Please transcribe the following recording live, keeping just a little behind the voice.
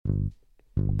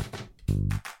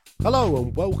Hello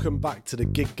and welcome back to the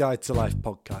Gig Guide to Life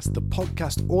podcast, the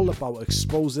podcast all about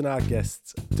exposing our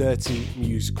guests' dirty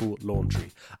musical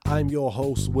laundry. I'm your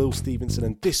host, Will Stevenson,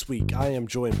 and this week I am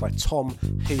joined by Tom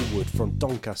Haywood from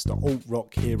Doncaster alt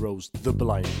rock heroes, The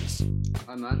Blinders.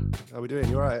 Hi man. How are we doing?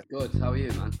 You alright? Good, how are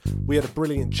you man? We had a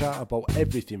brilliant chat about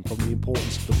everything from the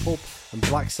importance of the pub and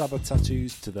Black Sabbath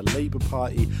tattoos to the Labour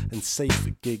Party and safe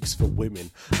gigs for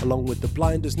women, along with The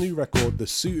Blinders' new record, the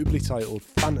suitably titled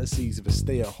Fantasies of a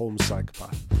Stay-at-Home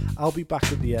Psychopath. I'll be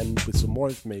back at the end with some more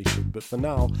information, but for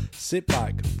now, sit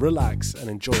back, relax and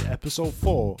enjoy episode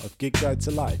 4 of Gig Guide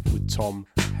to Life with Tom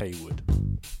Haywood.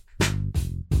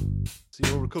 So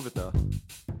you're all recovered now?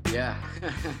 Yeah,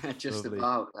 just Lovely.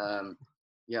 about.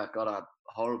 I got a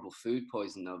horrible food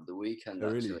poisoning over the weekend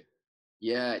actually. Really?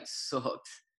 Yeah, it sucked.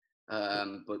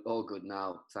 But all good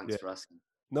now. Thanks for asking.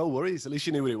 No worries. At least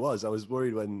you knew what it was. I was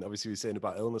worried when obviously we were saying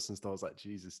about illness and stuff. I was like,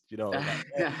 Jesus, you know,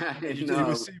 you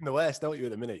assume the worst, don't you,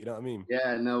 at the minute? You know what I mean?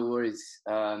 Yeah, no worries.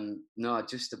 No, I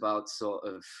just about sort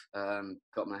of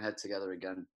got my head together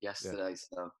again yesterday.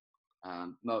 So,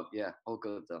 all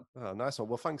good though. Oh, nice one.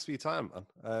 Well, thanks for your time,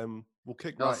 man. We'll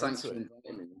kick No, right thanks into for it.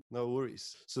 inviting me. No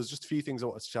worries. So there's just a few things I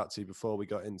wanted to chat to you before we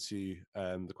got into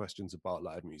the questions about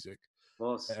live music. Of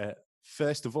course.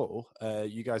 First of all,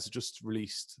 you guys have just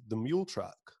released the Mule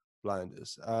track,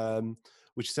 Blinders,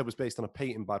 which you said was based on a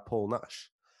painting by Paul Nash.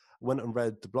 I went and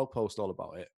read the blog post all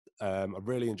about it. I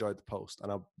really enjoyed the post,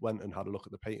 and I went and had a look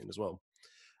at the painting as well.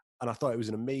 And I thought it was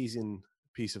an amazing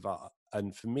piece of art.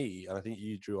 And for me, and I think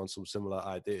you drew on some similar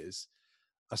ideas,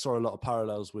 I saw a lot of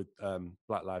parallels with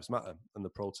Black Lives Matter and the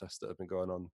protests that have been going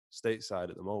on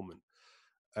stateside at the moment.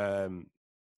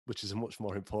 Which is a much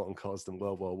more important cause than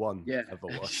World War One ever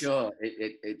was. Sure.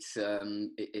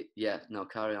 No,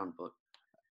 carry on. But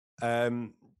I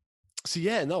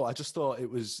just thought it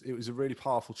was a really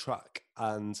powerful track,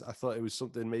 and I thought it was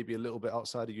something maybe a little bit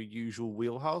outside of your usual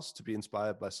wheelhouse to be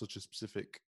inspired by such a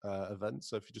specific event.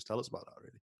 So if you just tell us about that,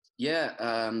 really. Yeah,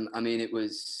 I mean, it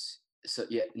was. So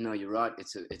yeah, no, you're right.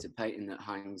 It's a painting that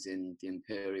hangs in the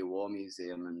Imperial War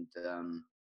Museum, and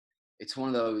it's one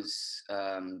of those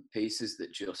pieces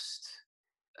that just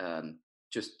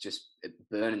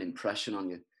burn an impression on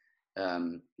you.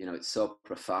 It's so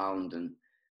profound, and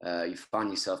you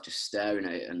find yourself just staring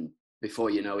at it, and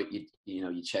before you know it,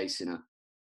 you're chasing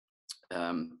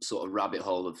a sort of rabbit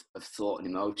hole of thought and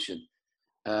emotion.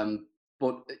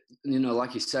 But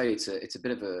like you say, it's a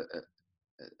bit of a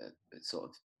sort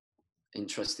of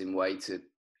interesting way to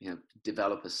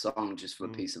develop a song just from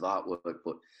a piece of artwork.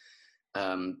 But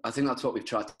I think that's what we've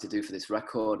tried to do for this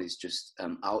record, is just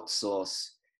outsource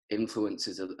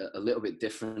influences a little bit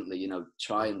differently,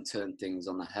 try and turn things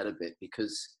on the head a bit,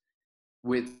 because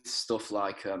with stuff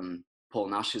like Paul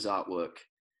Nash's artwork,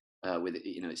 with it,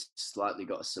 it's slightly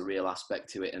got a surreal aspect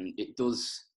to it, and it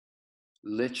does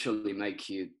literally make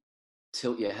you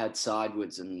tilt your head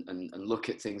sideways and look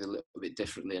at things a little bit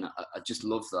differently, and I just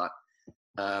love that.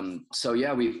 So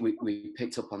yeah, we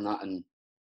picked up on that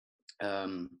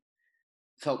and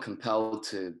felt compelled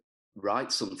to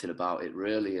write something about it,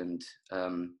 really. And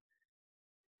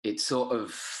it sort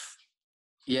of,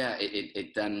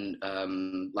 it then,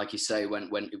 like you say, when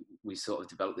we sort of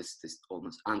developed this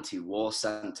almost anti-war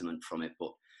sentiment from it,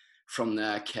 but from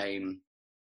there came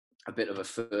a bit of a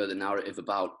further narrative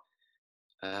about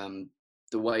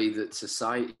the way that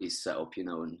society is set up,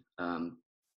 and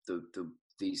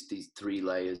these three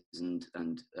layers,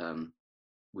 and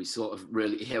we sort of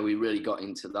really got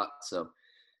into that. So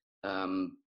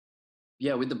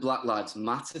with the Black Lives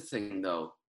Matter thing,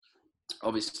 though,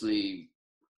 obviously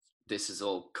this has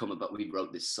all come about. We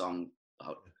wrote this song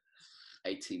about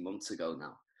 18 months ago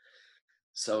now,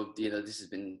 so this has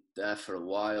been there for a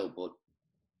while, but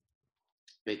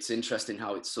it's interesting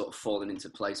how it's sort of fallen into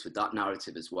place with that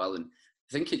narrative as well. And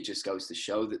I think it just goes to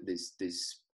show that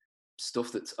there's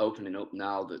stuff that's opening up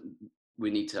now that we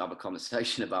need to have a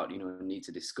conversation about, need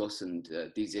to discuss, and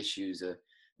these issues are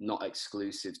not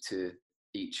exclusive to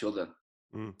each other.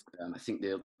 I think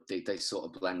they sort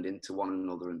of blend into one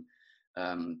another,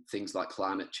 and things like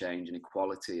climate change and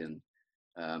equality, and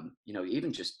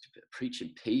even just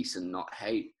preaching peace and not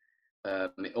hate.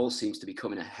 It all seems to be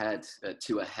coming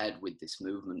to a head with this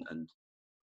movement,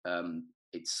 and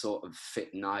it's sort of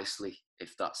fit nicely,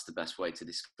 if that's the best way to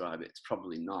describe it. It's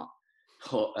probably not,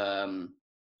 but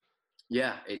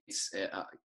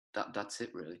that's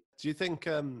it, really. Do you think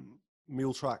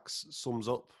Mule Tracks sums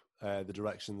up the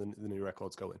direction the new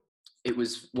record's going? It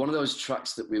was one of those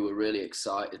tracks that we were really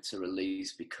excited to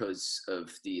release because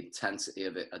of the intensity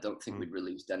of it. I don't think we'd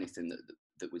released anything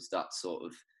that was that sort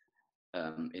of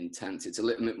intense. It's a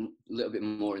little bit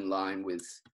more in line with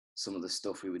some of the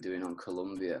stuff we were doing on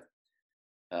Columbia.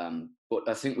 But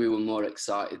I think we were more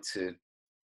excited to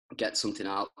get something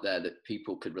out there that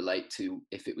people could relate to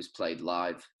if it was played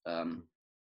live. I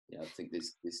think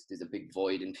there's a big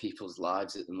void in people's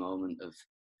lives at the moment of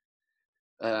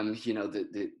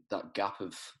that gap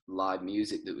of live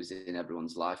music that was in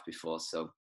everyone's life before.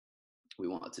 So we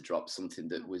wanted to drop something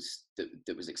that was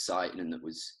exciting and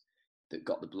that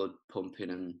got the blood pumping.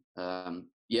 And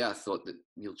I thought that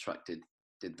Mule Track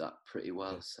did that pretty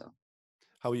well. Yeah. So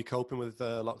how are you coping with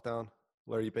lockdown?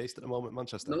 Where are you based at the moment?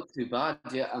 Manchester? Not too bad.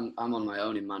 Yeah, I'm on my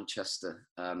own in Manchester.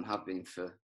 Have been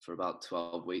for about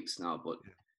 12 weeks now. But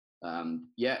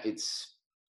it's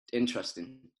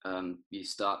interesting. You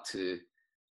start to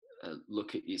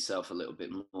look at yourself a little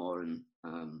bit more, and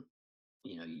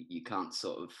you can't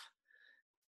sort of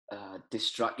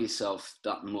distract yourself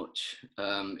that much.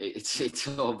 It's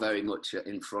all very much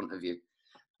in front of you,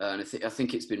 and I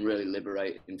think it's been really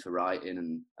liberating for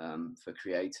writing and for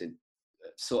creating.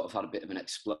 Sort of had a bit of an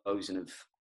explosion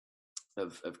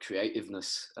of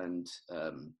creativeness, and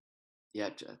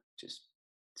just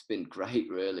it's been great,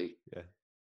 really.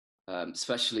 Yeah.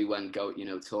 Especially when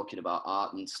talking about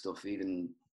art and stuff, even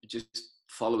just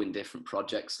following different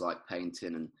projects like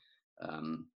painting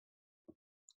and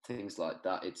things like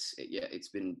that. It's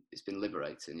been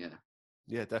liberating.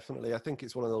 Yeah, definitely. I think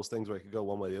it's one of those things where it could go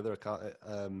one way or the other, can't it?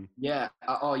 I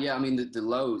mean, the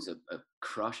lows are they're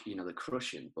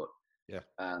crushing, but yeah,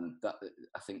 that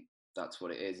I think that's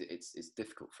what it is. It's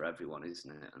difficult for everyone,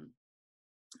 isn't it? And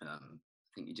I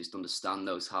think you just understand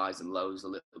those highs and lows a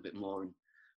little bit more and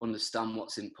understand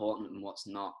what's important and what's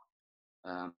not.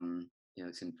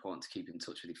 It's important to keep in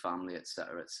touch with your family,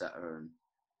 etc.,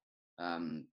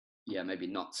 and maybe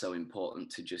not so important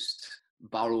to just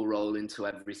barrel roll into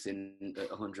everything at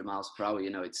 100 miles per hour.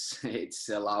 It's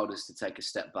allowed us to take a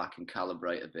step back and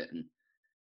calibrate a bit,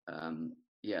 and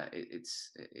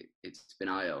it's been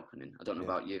eye-opening. I don't know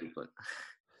about you, but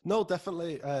no,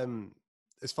 definitely.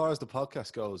 As far as the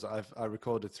podcast goes, I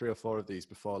recorded 3 or 4 of these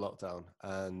before lockdown,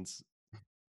 and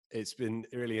it's been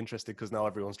really interesting because now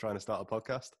everyone's trying to start a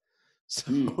podcast.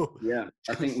 So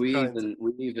I think we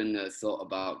even thought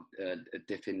about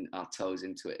dipping our toes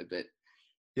into it a bit.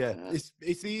 Yeah, it's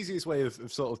the easiest way of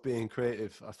sort of being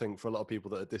creative, I think, for a lot of people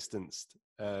that are distanced.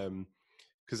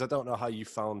 Because I don't know how you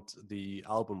found the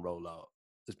album rollout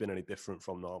has been any different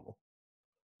from normal.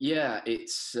 Yeah,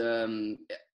 it's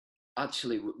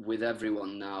actually with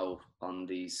everyone now on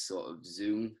these sort of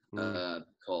Zoom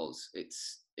calls.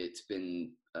 It's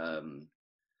been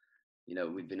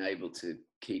we've been able to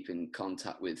keep in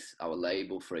contact with our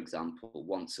label, for example,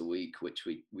 once a week, which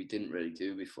we didn't really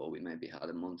do before. We maybe had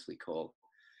a monthly call.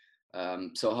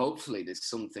 So hopefully there's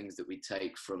some things that we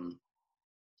take from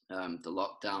the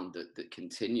lockdown that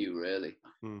continue, really.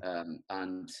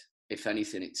 And if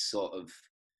anything, it's sort of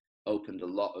opened a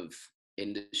lot of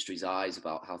industry's eyes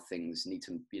about how things need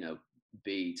to,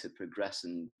 be to progress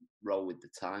and roll with the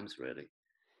times, really.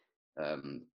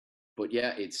 But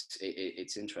yeah,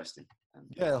 it's interesting.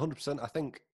 Yeah, 100%. I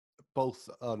think both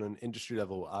on an industry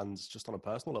level and just on a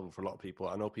personal level for a lot of people.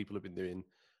 I know people have been doing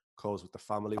calls with the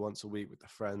family once a week, with their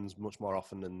friends, much more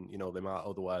often than they might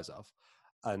otherwise have,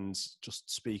 and just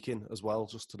speaking as well,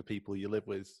 just to the people you live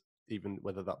with, even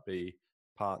whether that be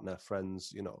partner,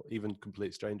 friends, even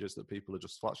complete strangers that people are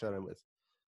just flat sharing with.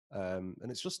 And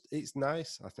it's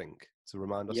nice, I think, to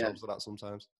remind ourselves of that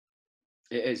sometimes.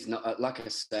 It is not, like I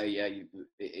say,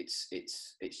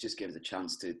 it's just gives a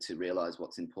chance to realize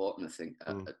what's important, I think,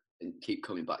 and keep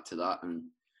coming back to that. And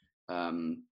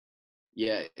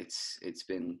it's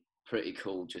been pretty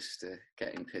cool just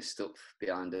getting pissed up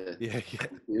behind a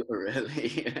computer,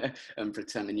 really, and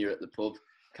pretending you're at the pub.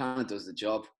 Kind of does the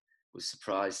job. Was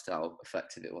surprised how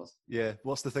effective it was. Yeah.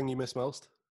 What's the thing you miss most?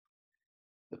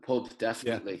 The pub,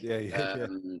 definitely. Yeah.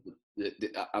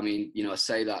 I mean, I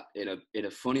say that in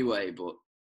a funny way, but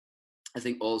I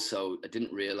think also I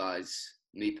didn't realize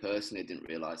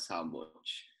how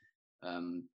much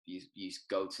you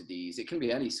go to these. It can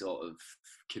be any sort of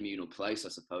communal place, I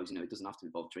suppose. It doesn't have to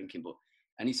involve drinking, but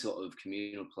any sort of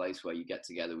communal place where you get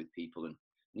together with people and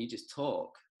you just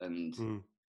talk and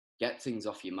get things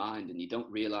off your mind, and you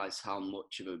don't realize how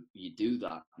much you do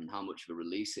that and how much of a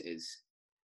release it is.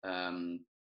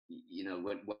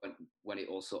 When it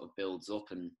all sort of builds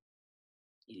up and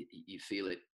you feel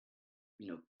it,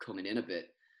 coming in a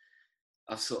bit.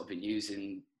 I've sort of been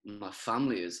using my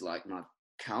family as like my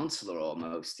counselor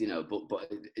almost,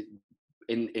 but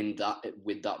in that,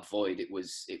 with that void, it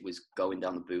was going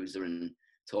down the boozer and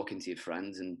talking to your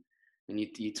friends, and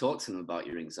you talk to them about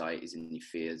your anxieties and your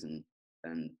fears, and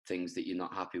and things that you're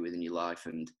not happy with in your life,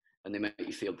 and they make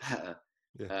you feel better.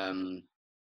 Yeah. And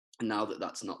now that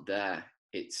that's not there,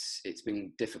 it's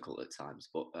been difficult at times,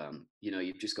 but you know,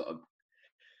 you've just got to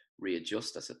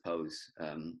readjust, I suppose.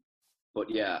 But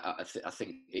yeah, I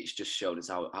think it's just shown us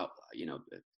how, you know,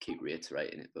 keep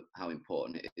reiterating it, but how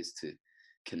important it is to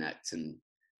connect and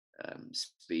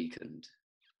speak and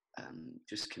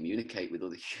just communicate with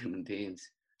other human beings.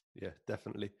 Yeah,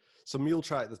 definitely. So Mule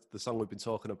Track, the song we've been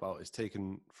talking about, is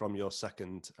taken from your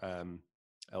second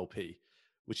LP,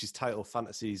 which is titled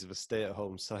Fantasies of a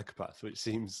Stay-at-Home Psychopath, which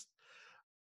seems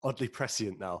oddly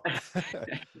prescient now.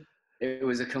 It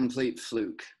was a complete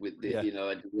fluke with the, Yeah. you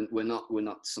know, we're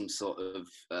not some sort of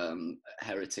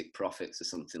heretic prophets or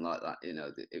something like that. You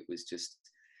know, it was just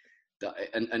that,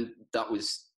 and that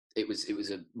was, it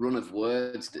was a run of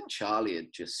words that Charlie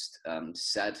had just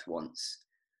said once,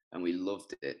 and we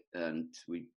loved it, and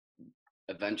we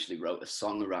eventually wrote a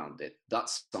song around it. That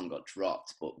song got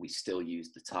dropped, but we still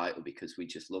used the title because we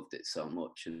just loved it so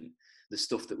much. And the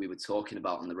stuff that we were talking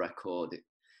about on the record,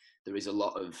 there is a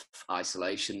lot of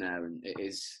isolation there, and it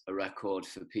is a record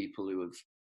for people who have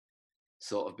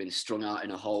sort of been strung out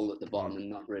in a hole at the bottom and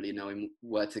not really knowing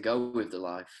where to go with their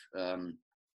life.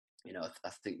 You know, I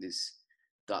think there's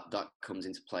that comes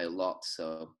into play a lot.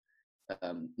 So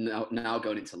now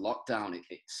going into lockdown,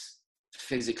 it's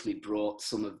physically brought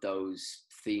some of those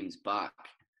themes back,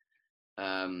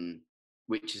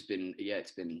 which has been, yeah,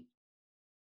 it's been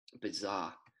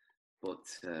bizarre, but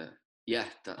yeah,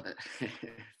 that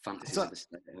fantasies of a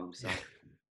stay-at-home side.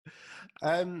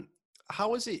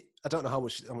 How is it? I don't know how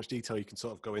much detail you can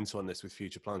sort of go into on this with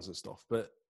future plans and stuff,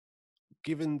 but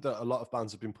given that a lot of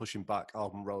bands have been pushing back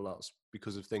album rollouts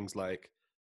because of things like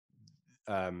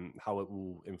how it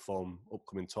will inform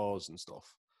upcoming tours and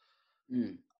stuff,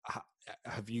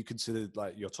 have you considered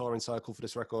like your touring cycle for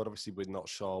this record? Obviously, we're not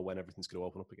sure when everything's going to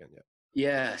open up again yet.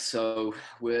 Yeah, so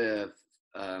we're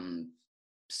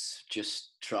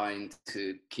just trying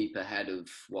to keep ahead of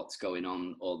what's going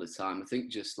on all the time. I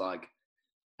think just like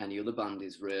any other band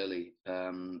is really,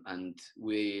 and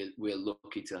we're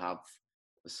lucky to have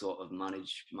a sort of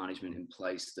management in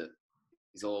place that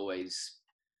is always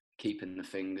keeping the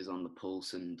fingers on the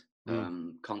pulse and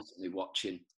constantly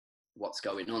watching what's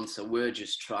going on. So we're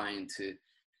just trying to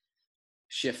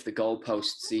shift the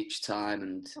goalposts each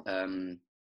time, and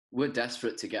we're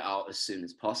desperate to get out as soon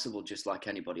as possible, just like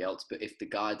anybody else. But if the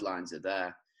guidelines are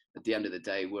there, at the end of the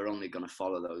day, we're only going to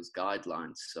follow those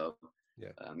guidelines. So,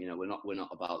 yeah, you know, we're not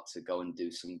about to go and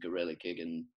do some guerrilla gig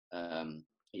and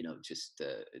you know, just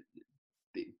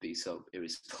be so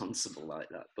irresponsible like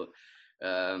that. But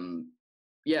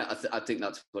yeah, I think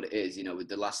that's what it is. You know,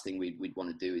 the last thing we'd want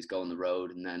to do is go on the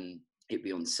road and then it'd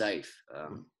be unsafe.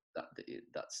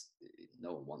 That's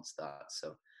no one wants that.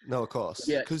 So no, of course,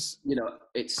 yeah, because you know,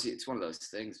 it's one of those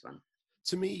things, man.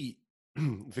 To me,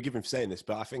 forgive me for saying this,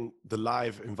 but I think the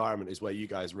live environment is where you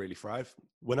guys really thrive.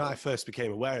 When I first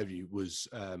became aware of you was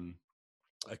a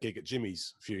gig at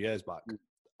Jimmy's a few years back,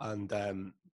 and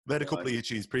they had a couple of your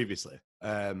tunes previously,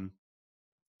 but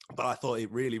I thought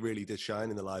it really, really did shine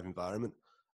in the live environment.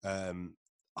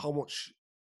 How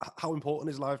important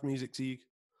is live music to you?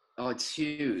 Oh, it's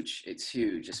huge. It's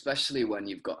huge, especially when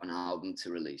you've got an album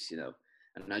to release, you know.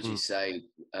 And as you say,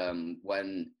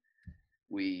 when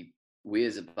we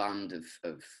as a band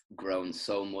have grown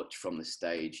so much from the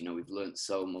stage, you know, we've learned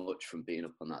so much from being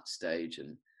up on that stage,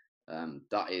 and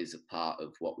that is a part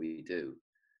of what we do.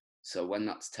 So when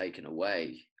that's taken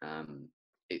away,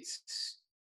 it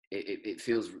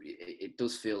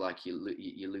does feel like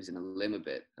you're losing a limb a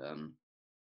bit, and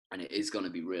it is going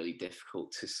to be really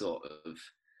difficult to sort of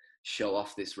show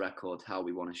off this record how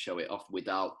we want to show it off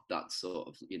without that sort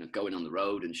of, you know, going on the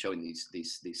road and showing these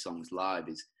songs live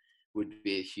would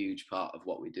be a huge part of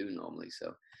what we do normally.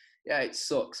 So yeah, it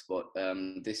sucks, but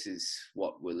this is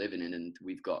what we're living in, and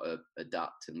we've got to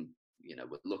adapt, and you know,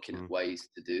 we're looking at ways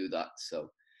to do that.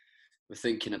 So we're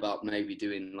thinking about maybe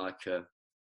doing like a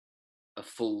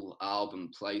full album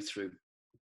playthrough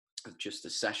of just a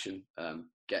session,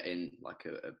 get in like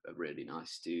a really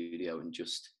nice studio and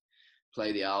just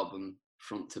play the album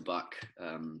front to back,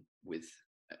 with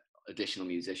additional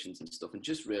musicians and stuff, and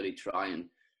just really try and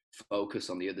focus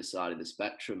on the other side of the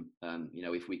spectrum. You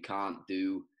know, if we can't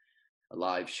do a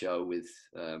live show with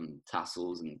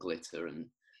tassels and glitter and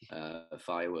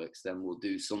fireworks, then we'll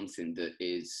do something that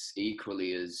is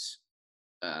equally as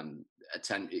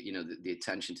you know, the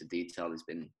attention to detail has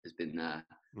been there,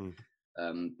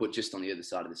 but just on the other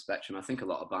side of the spectrum. I think a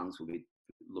lot of bands will be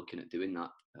looking at doing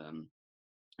that,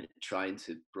 trying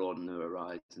to broaden their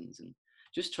horizons and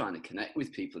just trying to connect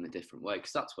with people in a different way,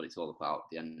 because that's what it's all about at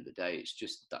the end of the day. It's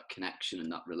just that connection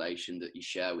and that relation that you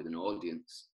share with an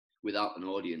audience. Without an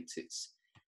audience, it's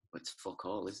fuck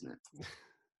all, isn't it?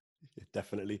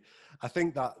 Definitely. I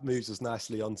think that moves us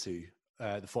nicely onto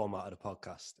the format of the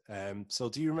podcast. So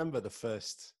do you remember the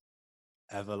first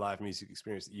ever live music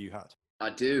experience that you had?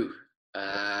 I do.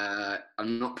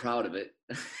 I'm not proud of it.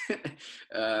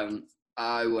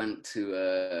 I went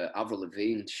to Avril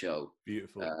Lavigne show.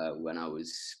 Beautiful. When I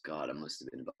was, God, I must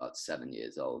have been about 7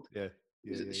 years old. Yeah. It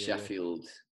was at the Sheffield,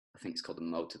 I think it's called the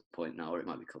Motor Point now, or it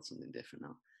might be called something different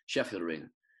now. Sheffield Arena.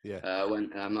 Yeah. When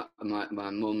my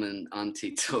mum and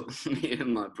auntie took me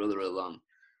and my brother along.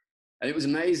 And it was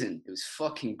amazing. It was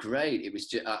fucking great. It was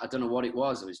just, I don't know what it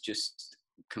was. I was just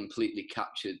completely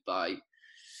captured by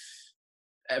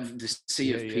the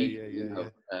sea of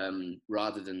people,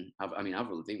 rather than, I mean,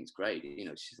 Avril Lavigne's great. You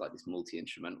know, she's like this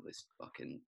multi-instrumentalist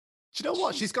fucking. Do you know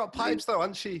what? She's got pipes though,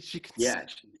 hasn't she? She can. Yeah,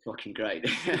 she's fucking great.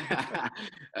 Yeah,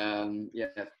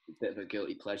 a bit of a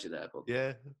guilty pleasure there, but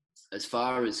yeah. As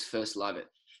far as first live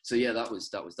so yeah, that was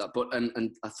that. But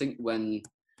and I think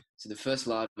the first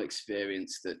live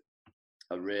experience that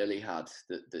I really had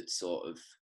that sort of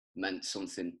meant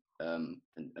something and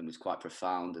was quite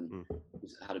profound and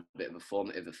had a bit of a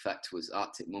formative effect was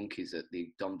Arctic Monkeys at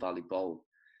the Don Valley Bowl,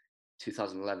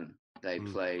 2011. They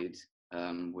played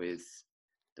with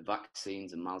the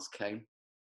Vaccines and Miles Kane,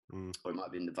 or it might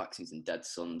have been the Vaccines and Dead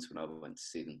Sons when I went to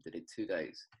see them. They did 2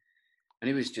 days. And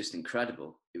it was just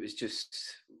incredible. It was just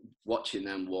watching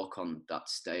them walk on that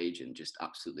stage and just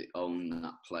absolutely own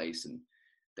that place. And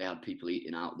they had people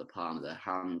eating out of the palm of their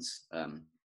hands. And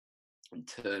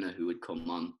Turner, who had come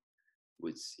on,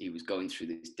 he was going through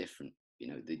this different, you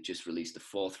know, they just released the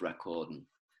 4th record and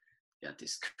he had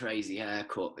this crazy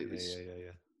haircut. It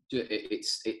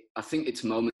was, I think it's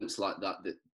moments like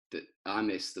that I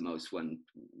miss the most when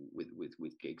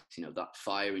with gigs, you know, that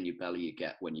fire in your belly you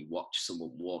get when you watch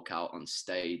someone walk out on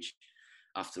stage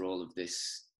after all of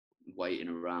this waiting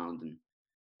around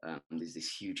and there's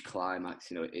this huge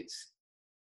climax, you know, it's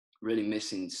really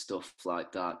missing stuff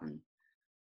like that. And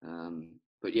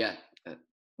but yeah,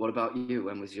 what about you?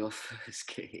 When was your first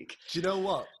gig? Do you know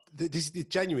what? This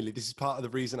is part of the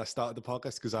reason I started the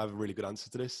podcast, because I have a really good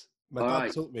answer to this. My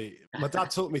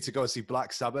dad took me to go see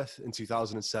Black Sabbath in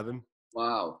 2007.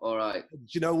 Wow. All right. Do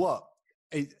you know what?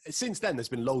 Since then, there's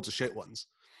been loads of shit ones,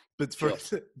 but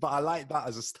but I like that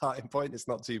as a starting point. It's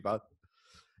not too bad.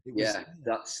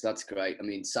 That's great. I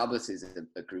mean, Sabbath is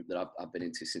a group that I've been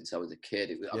into since I was a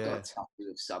kid. I've got a tattoo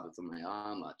of Sabbath on my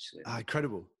arm, actually. Ah,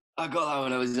 incredible. I got that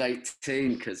when I was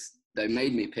 18 because they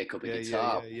made me pick up a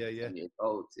guitar. Yeah. 10 years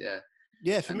old,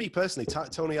 Yeah, for me personally,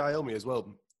 Tony Iommi as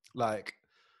well. Like,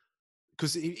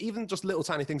 because even just little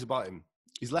tiny things about him,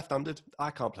 he's left-handed.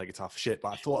 I can't play guitar for shit, but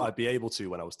I thought I'd be able to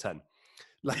when I was 10.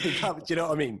 Like, do you know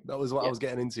what I mean? That was what I was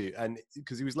getting into. And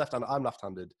because he was left-handed, I'm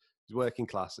left-handed. He's working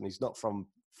class, and he's not from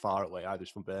far away either. He's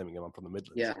from Birmingham. I'm from the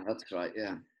Midlands. Yeah, that's right.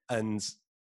 Yeah. And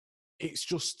it's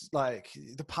just like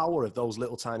the power of those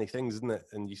little tiny things, isn't it?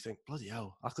 And you think, bloody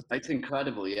hell, I could. It's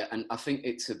incredible, yeah. And I think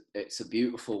it's a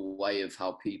beautiful way of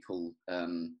how people,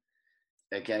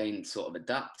 again, sort of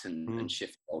adapt and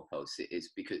shift goalposts. It is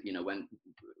because, you know, when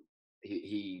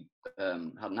he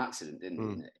had an accident in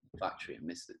the factory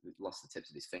and lost the tips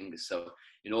of his fingers. So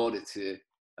in order to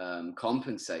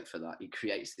compensate for that, he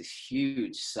creates this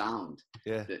huge sound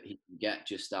that he can get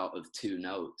just out of 2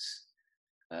 notes.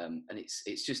 And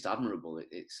it's just admirable.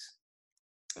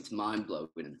 It's mind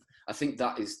blowing. I think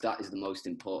that is the most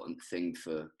important thing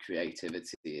for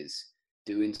creativity, is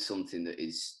doing something that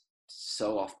is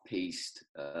so off piste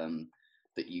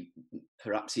that you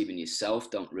perhaps even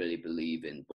yourself don't really believe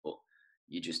in, but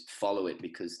you just follow it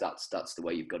because that's the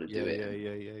way you've got to do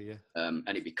it.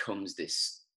 And it becomes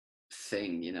this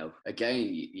thing, you know. Again,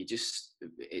 you just,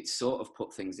 it's sort of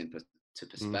put things into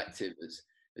perspective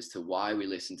as to why we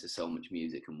listen to so much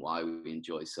music and why we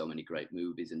enjoy so many great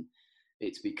movies. And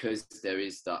it's because there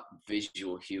is that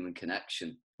visual human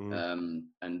connection and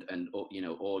you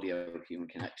know, audio human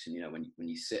connection. You know, when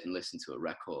you sit and listen to a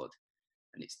record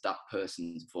and it's that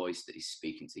person's voice that is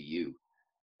speaking to you,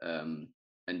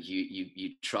 and you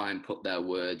try and put their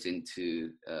words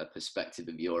into perspective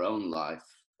of your own life,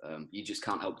 you just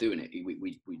can't help doing it.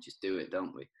 We just do it,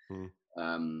 don't we?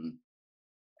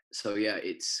 So yeah,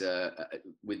 it's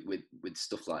with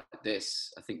stuff like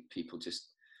this, I think people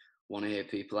just want to hear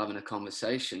people having a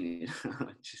conversation, you know.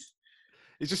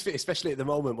 It's just, especially at the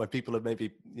moment when people are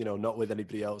maybe, you know, not with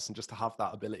anybody else, and just to have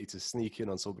that ability to sneak in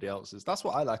on somebody else's. That's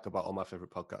what I like about all my favorite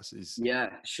podcasts. Is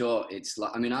sure. It's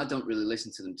like, I mean, I don't really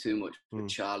listen to them too much, but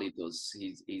Charlie does.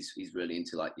 He's really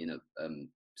into, like, you know,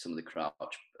 some of the Crouch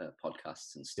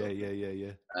podcasts and stuff.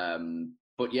 Yeah.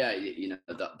 But yeah, you know,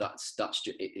 that's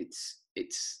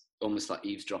it's almost like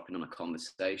eavesdropping on a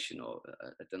conversation, or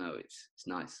I don't know. It's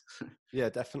nice. Yeah,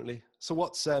 definitely. So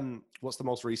what's the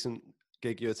most recent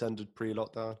gig you attended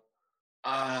pre-lockdown?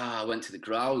 I went to the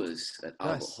Growlers at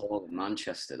Albert Nice. Hall in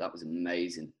Manchester. That was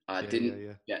amazing. I Yeah, didn't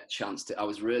yeah. get a chance to. I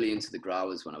was really into the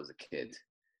Growlers when I was a kid.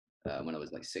 When I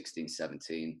was like 16,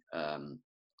 17.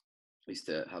 We used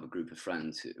to have a group of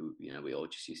friends who, you know, we all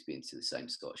just used to be into the same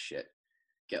sort of shit,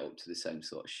 get up to the same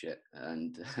sort of shit.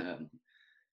 And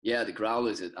yeah, the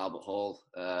Growlers at Albert Hall,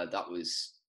 that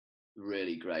was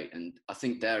really great. And I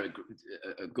think they're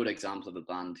a good example of a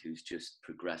band who's just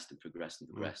progressed and progressed and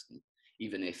progressed. And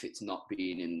even if it's not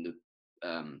being in the,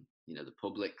 you know, the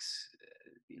public's,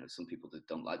 you know, some people that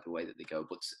don't like the way that they go,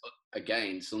 but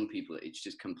again, some people, it's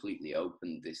just completely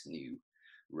opened this new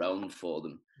realm for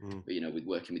them. But, you know, with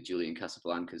working with Julian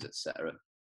Casablancas, etc.,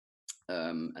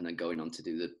 and then going on to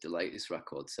do the latest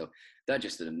record. So they're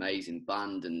just an amazing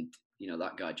band, and you know,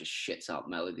 that guy just shits out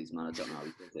melodies, man. I don't know how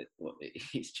he does it, but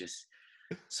it's just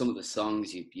some of the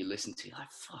songs you listen to, you're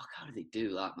like, fuck, how do they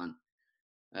do that, man?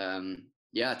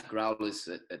 Yeah, the Growlers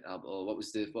at Albert. What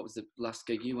was the last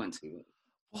gig you went to?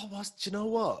 Do you know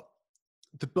what?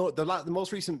 The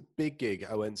most recent big gig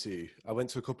I went to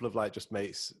a couple of like just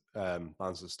mates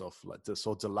bands and stuff, like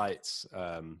Delights,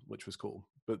 which was cool.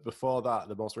 But before that,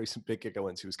 the most recent big gig I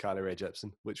went to was Kylie Rae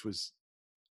Jepsen, which was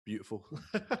beautiful.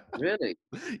 Really?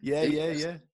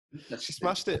 Yeah. She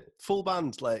smashed it. Full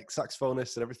band, like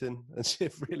saxophonist and everything, and she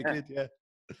really good. Yeah.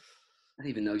 I didn't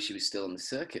even know she was still on the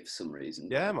circuit for some reason.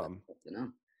 Yeah, man.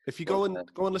 If you go and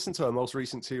listen to her most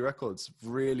recent 2 records,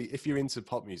 really, if you're into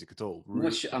pop music at all,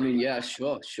 really, I mean, yeah,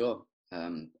 sure.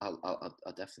 I'll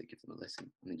definitely give them a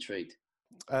listen. I'm intrigued.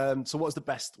 So what's the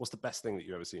best thing that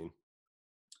you've ever seen?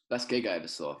 Best gig I ever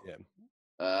saw? Yeah.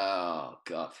 Oh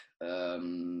God.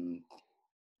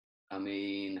 I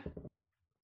mean,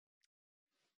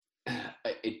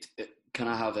 can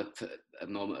I have a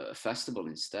moment at a festival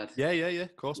instead? Yeah.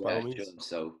 Of course, by all means. Sure.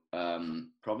 So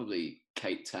probably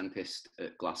Kate Tempest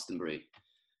at Glastonbury.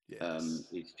 Yes.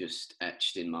 It's just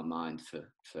etched in my mind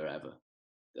forever.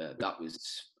 That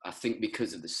was, I think,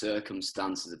 because of the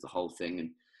circumstances of the whole thing,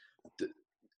 and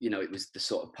you know, it was the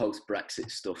sort of post-Brexit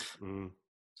stuff,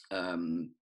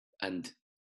 and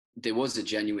there was a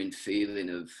genuine feeling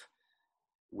of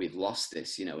we've lost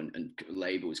this, you know, and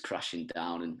Labour was crashing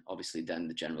down, and obviously then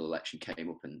the general election came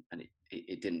up, and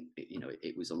it didn't, you know,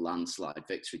 it was a landslide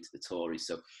victory to the Tories.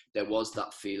 So there was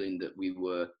that feeling that we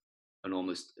were an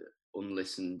almost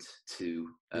unlistened to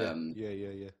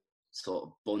sort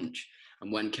of bunch.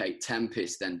 And when Kate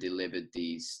Tempest then delivered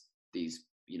these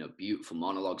you know, beautiful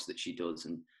monologues that she does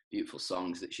and beautiful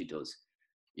songs that she does,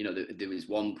 you know, there was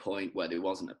one point where there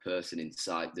wasn't a person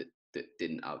inside that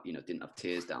didn't have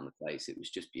tears down the face. It was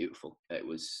just beautiful. It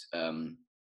was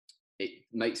it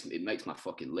makes my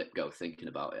fucking lip go thinking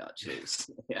about it, actually.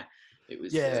 It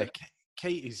was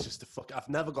Kate is just I've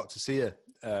never got to see her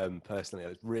personally.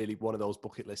 It's really one of those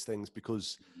bucket list things,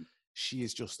 because she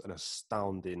is just an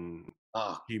astounding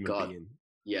human being.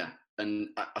 Yeah, and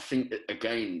I think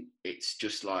again, it's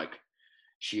just like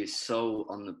she is so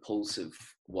on the pulse of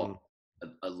what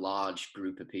a large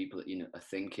group of people, you know, are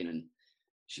thinking, and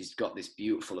she's got this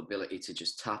beautiful ability to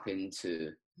just tap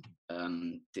into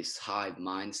this hive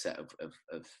mindset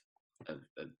of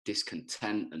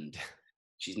discontent, and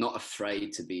she's not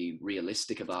afraid to be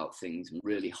realistic about things and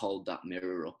really hold that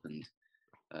mirror up and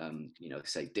you know,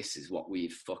 say, this is what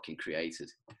we've fucking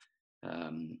created.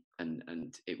 And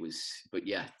it was, but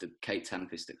yeah, the Kate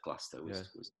Tempest at Glasgow was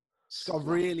it's got a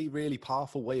really, really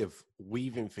powerful way of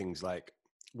weaving things, like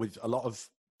with a lot of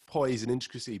poise and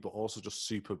intricacy, but also just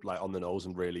super like on the nose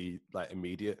and really like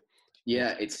immediate.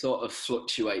 Yeah, it sort of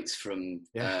fluctuates from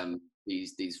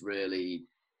these really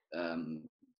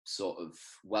sort of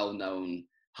well-known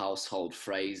household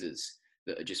phrases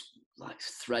that are just like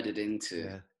threaded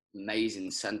into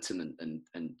amazing sentiment, and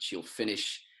she'll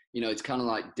finish, you know, it's kind of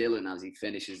like Dylan as he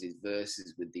finishes his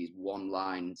verses with these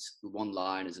one-liners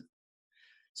of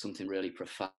something really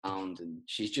profound, and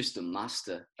she's just a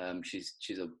master. She's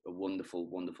a wonderful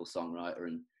songwriter,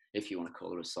 and if you want to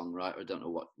call her a songwriter, I don't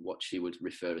know what she would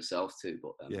refer herself to,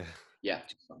 but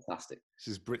just fantastic.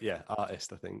 She's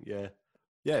artist, I think.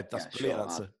 That's brilliant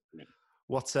answer.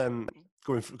 What's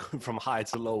going from high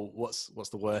to low, what's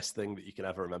the worst thing that you can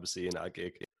ever remember seeing at a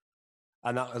gig?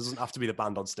 And that doesn't have to be the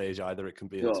band on stage either. It can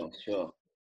be sure.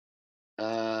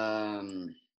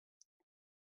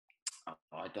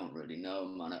 I don't really know,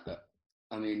 man.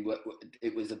 I mean,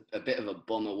 it was a bit of a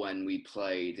bummer when we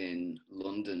played in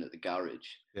London at the Garage,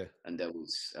 Yeah. and there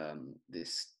was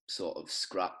this sort of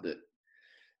scrap that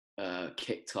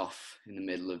kicked off in the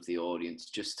middle of the audience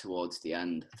just towards the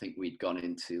end. I think we'd gone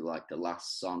into like the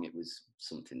last song. It was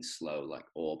something slow, like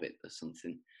Orbit or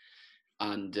something.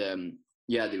 And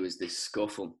yeah, there was this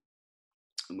scuffle,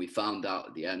 and we found out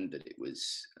at the end that it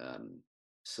was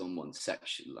someone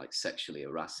sexually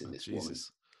harassing this woman.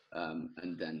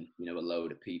 And then, you know, a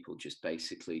load of people just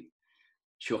basically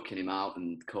chucking him out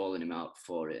and calling him out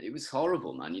for it. It was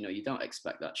horrible, man. You know, you don't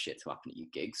expect that shit to happen at your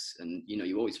gigs, and you know,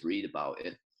 you always read about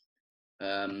it.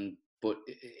 But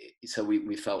so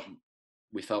we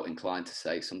felt inclined to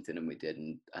say something, and we did.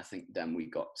 And I think then we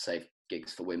got Safe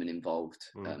Gigs for Women involved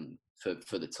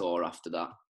for the tour after that.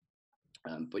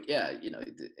 But yeah, you know,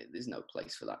 there's no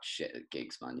place for that shit at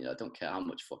gigs, man. You know, I don't care how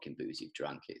much fucking booze you've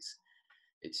drank.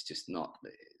 It's just not.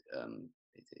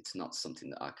 It's not something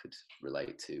that I could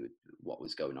relate to what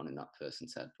was going on in that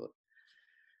person's head. But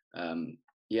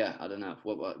yeah, I don't know.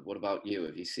 What about you?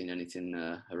 Have you seen anything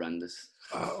horrendous?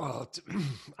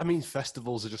 I mean,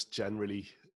 festivals are just generally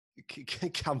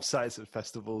campsites at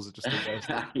festivals are just the worst.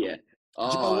 Yeah.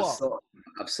 Oh, you know what?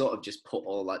 I've sort of just put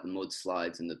all like the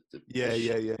mudslides and the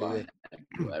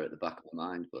everywhere at the back of my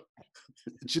mind. But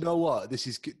do you know what? This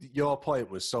is your point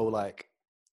was so like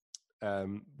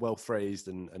well phrased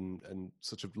and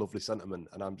such a lovely sentiment,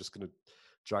 and I'm just going to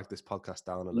drag this podcast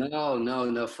down a little.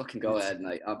 No, fucking go ahead,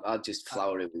 mate. I'll just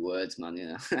flower it with words, man. You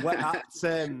know.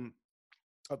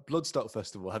 At Bloodstock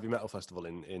Festival, heavy metal festival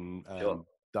in Sure.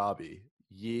 Derby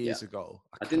years ago.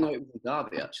 I didn't know it was in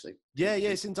Derby, actually. Yeah,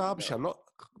 it's in Derbyshire. I'm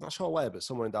not sure where, but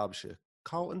somewhere in Derbyshire,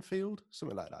 Carlton Field,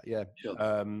 something like that. Yeah. Sure.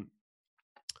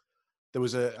 There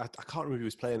was I can't remember who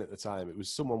was playing at the time. It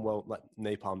was someone like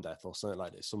Napalm Death or something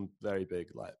like this, some very big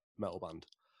like metal band,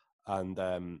 and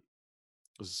there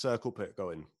was a circle pit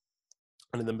going,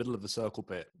 and in the middle of the circle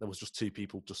pit there was just two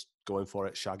people just going for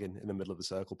it, shagging in the middle of the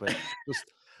circle pit,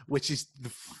 which is the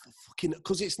fucking,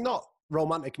 because it's not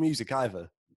romantic music either.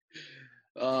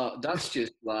 That's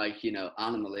just like, you know,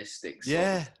 animalistic sort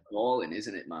of calling,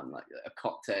 isn't it, man? Like a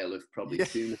cocktail of probably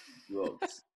too many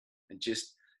drugs and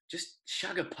just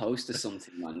shag a post or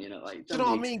something, man. You know, like, do you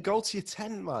know what I mean? Go to your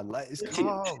tent, man. Like, it's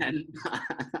calm.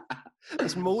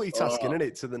 It's multitasking, isn't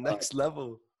it, to the next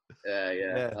level?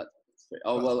 Yeah.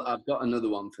 Well, I've got another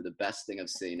one for the best thing I've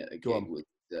seen at a gig with.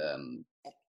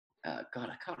 God,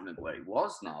 I can't remember where he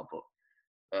was now, but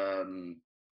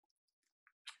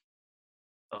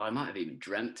I might have even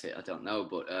dreamt it. I don't know,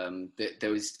 but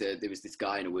there was this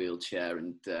guy in a wheelchair,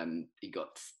 and he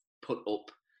got put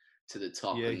up to the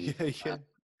top. Yeah.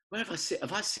 Where have I seen?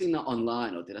 Have I seen that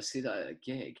online, or did I see that at a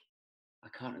gig? I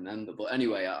can't remember. But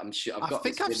anyway, I'm sure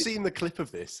I've seen the clip of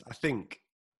this. I think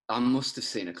I must have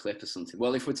seen a clip or something.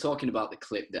 Well, if we're talking about the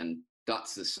clip, then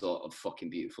that's the sort of fucking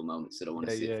beautiful moments that I want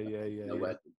to see.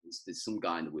 Where there's some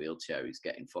guy in the wheelchair who's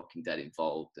getting fucking dead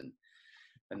involved, and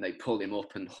they pull him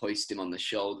up and hoist him on the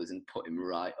shoulders and put him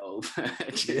right over.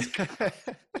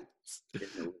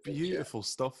 Beautiful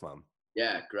stuff, man.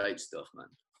 Yeah, great stuff, man.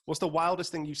 What's the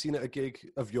wildest thing you've seen at a gig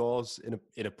of yours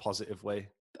in a positive way?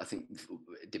 I think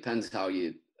it depends how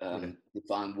you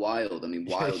define wild. I mean,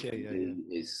 wild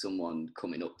is someone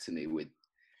coming up to me with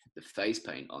the face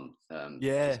paint on.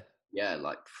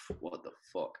 Like, what the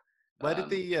fuck? Where did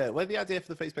the idea for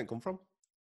the face paint come from?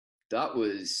 That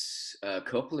was a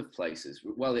couple of places.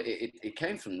 Well, it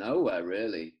came from nowhere,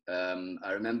 really.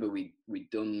 I remember we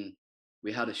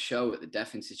had a show at the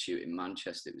Deaf Institute in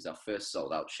Manchester. It was our first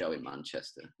sold-out show in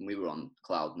Manchester, and we were on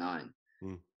cloud nine.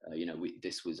 You know,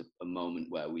 this was a moment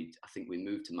where I think we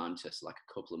moved to Manchester like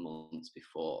a couple of months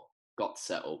before, got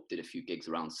set up, did a few gigs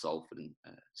around Salford and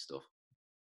stuff.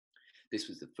 This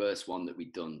was the first one that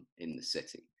we'd done in the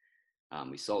city.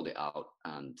 We sold it out,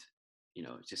 and you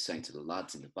know, just saying to the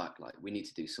lads in the back, like, we need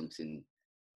to do something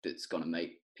that's going to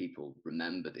make people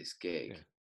remember this gig.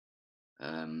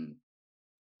 And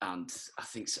I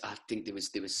think there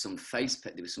was some face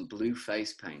paint, there was some blue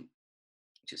face paint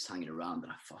just hanging around,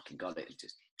 and I fucking got it. It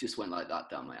just went like that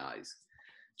down my eyes,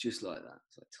 just like that.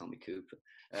 It's like Tommy Cooper.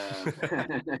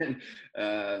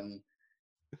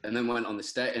 And then went on the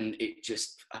stage, and it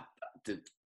just the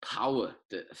power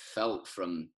that I felt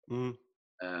from.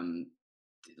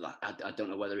 Like, I don't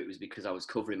know whether it was because I was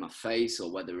covering my face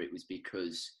or whether it was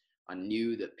because I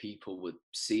knew that people were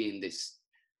seeing this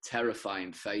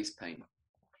terrifying face paint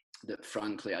that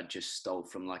frankly I just stole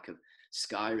from like a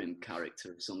Skyrim character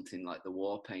or something, like the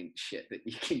war paint shit that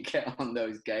you can get on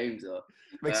those games. Or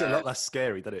makes it a lot less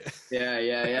scary, doesn't it?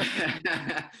 Yeah.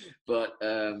 But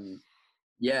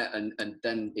yeah, and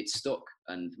then it stuck,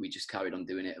 and we just carried on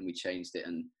doing it, and we changed it,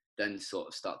 and then sort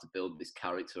of start to build this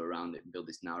character around it and build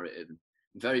this narrative.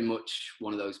 Very much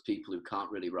one of those people who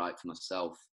can't really write for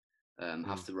myself,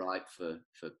 have to write for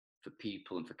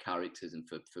people and for characters and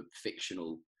for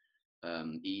fictional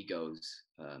egos.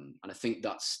 And I think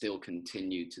that's still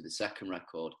continued to the second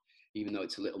record, even though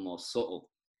it's a little more subtle.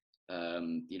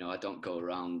 You know, I don't go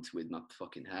around with my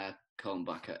fucking hair combed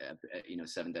back at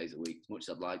 7 days a week, as much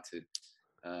as I'd like to.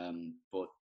 But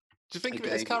do you think of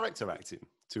it as character acting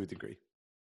to a degree?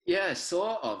 Yeah,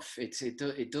 sort of.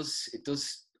 It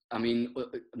does. I mean,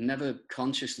 I've never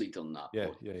consciously done that. Yeah,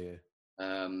 but, yeah.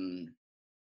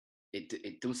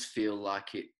 It does feel like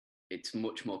it's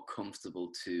much more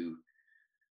comfortable to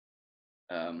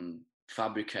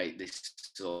fabricate this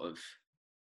sort of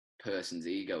person's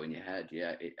ego in your head.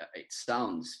 Yeah, it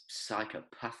sounds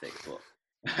psychopathic, but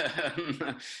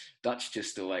that's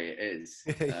just the way it is.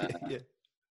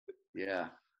 Yeah.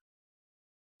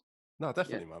 No,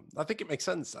 definitely, man. I think it makes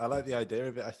sense. I like the idea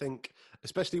of it. I think,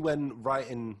 especially when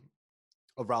writing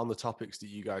around the topics that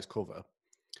you guys cover,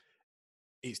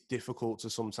 it's difficult to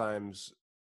sometimes.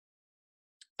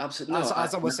 Absolutely.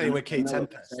 As I was saying with Kate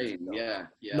Tempest, yeah.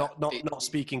 Not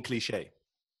speaking cliche.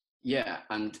 Yeah,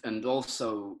 and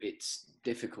also it's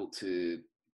difficult to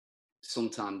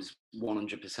sometimes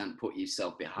 100% put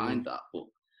yourself behind that, but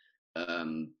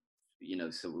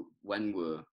so when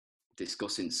we're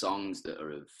discussing songs that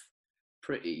are of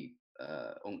pretty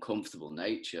uncomfortable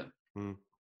nature,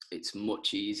 it's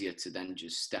much easier to then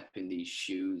just step in these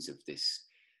shoes of this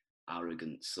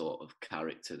arrogant sort of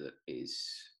character that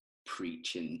is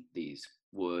preaching these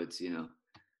words,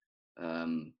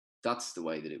 that's the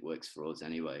way that it works for us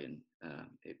anyway, and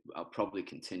I'll probably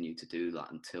continue to do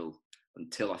that until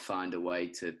I find a way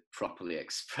to properly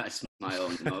express my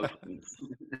own emotions.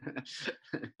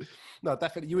 No,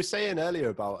 definitely. You were saying earlier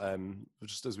about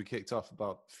just as we kicked off,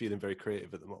 about feeling very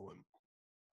creative at the moment.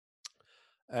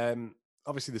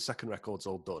 Obviously the second record's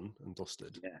all done and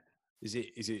dusted. Yeah. Is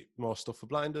it more stuff for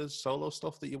Blinders, solo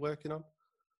stuff that you're working on?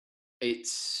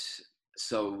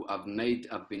 So I've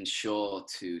been sure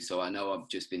to, so I know I've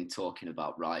just been talking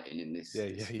about writing in this.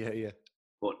 Yeah.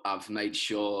 But I've made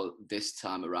sure this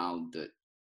time around that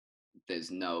there's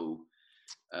no,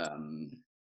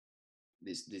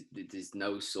 there's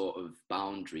no sort of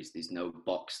boundaries. There's no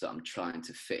box that I'm trying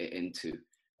to fit it into.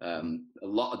 A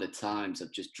lot of the times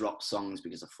I've just dropped songs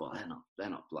because I thought they're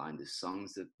not Blinders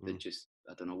songs. They're just,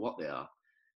 I don't know what they are.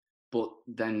 But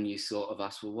then you sort of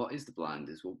ask, well, what is the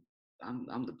Blinders? Well,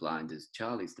 I'm the Blinders.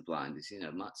 Charlie's the Blinders.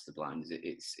 Matt's the Blinders.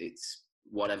 It's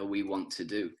whatever we want to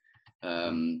do.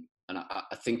 And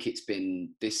I think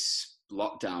this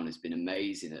lockdown has been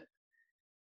amazing at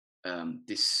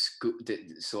this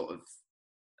sort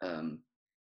of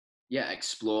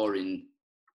exploring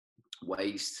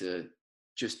ways to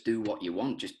just do what you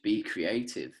want, just be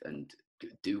creative and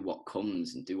do what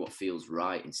comes and do what feels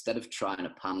right, instead of trying to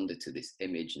pander to this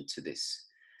image and to this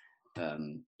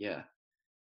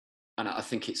and I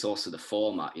think it's also the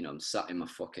format. I'm sat in my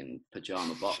fucking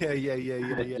pajama box. Yeah. You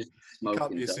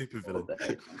can't be a supervillain.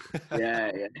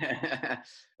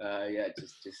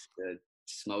 Just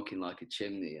smoking like a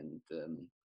chimney, and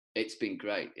it's been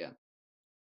great.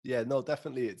 Yeah, no,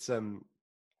 definitely. It's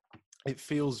it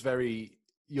feels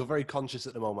you're very conscious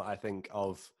at the moment, I think,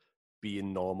 of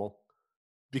being normal,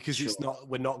 because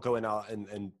we're not going out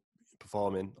and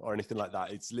performing or anything like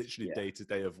that. It's literally day to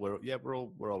day of we're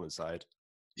all inside.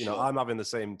 I'm having the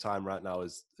same time right now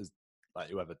as like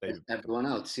whoever, David. Everyone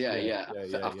else.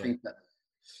 I think that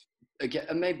again,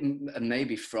 and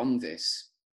maybe from this,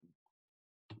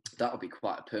 that'll be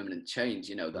quite a permanent change.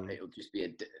 That it'll just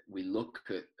be we look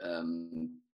at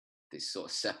this sort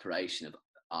of separation of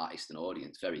artist and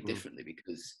audience very differently,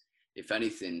 because if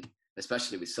anything,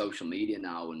 especially with social media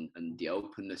now and the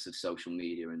openness of social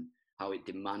media and how it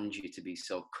demands you to be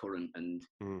so current and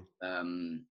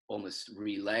almost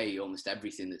relay almost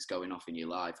everything that's going off in your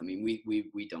life. I mean,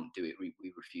 we don't do it. We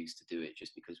refuse to do it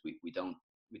just because we don't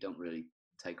really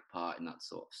take part in that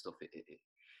sort of stuff.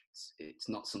 It's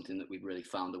not something that we've really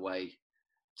found a way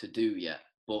to do yet.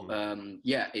 But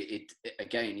it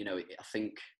again, I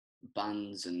think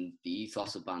bands and the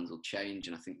ethos of bands will change,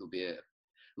 and I think there'll be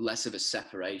less of a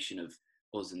separation of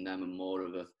us and them and more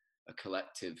of a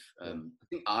collective. I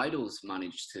think Idols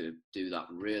managed to do that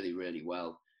really, really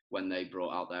well when they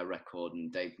brought out their record,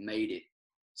 and they've made it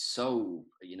so,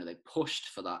 they pushed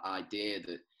for that idea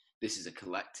that this is a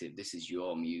collective, this is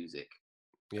your music,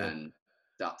 and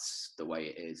that's the way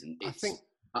it is, and it's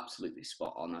absolutely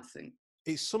spot on. I think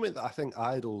it's something that I think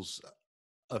Idols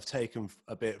have taken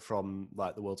a bit from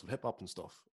like the worlds of hip hop and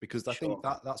stuff, because I think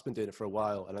Sure. that's been doing it for a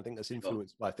while, and I think that's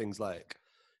influenced by things like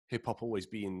hip hop always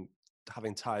being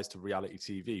having ties to reality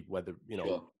TV, whether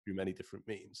Sure. through many different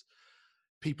means.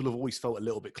 People have always felt a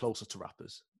little bit closer to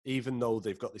rappers, even though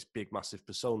they've got this big, massive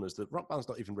personas that rock bands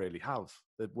don't even really have.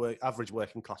 They're average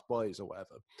working class boys or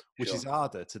whatever, which is Sure.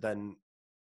 harder to then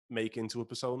make into a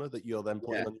persona that you're then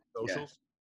putting Yeah. on your Yeah. socials.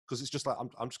 Because it's just like,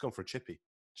 I'm just going for a chippy.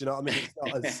 Do you know what I mean? It's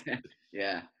not as...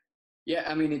 Yeah. Yeah,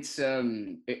 I mean,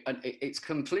 it's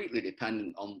completely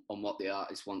dependent on what the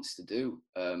artist wants to do.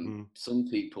 Some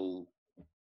people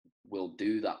will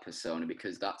do that persona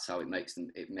because that's how it makes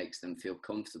them feel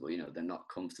comfortable. You know, they're not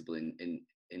comfortable in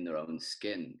their own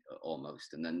skin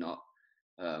almost, and they're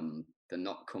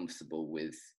not comfortable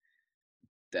with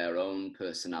their own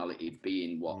personality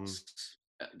being what's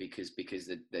because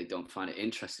they don't find it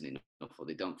interesting enough, or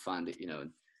they don't find it,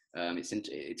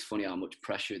 it's funny how much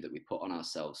pressure that we put on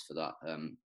ourselves for that,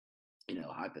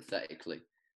 hypothetically.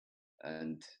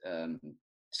 And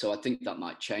so I think that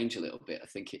might change a little bit. I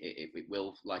think it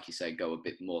will, like you say, go a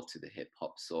bit more to the hip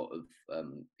hop sort of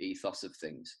ethos of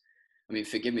things. I mean,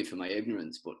 forgive me for my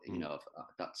ignorance, but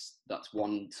that's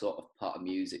one sort of part of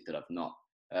music that I've not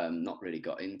really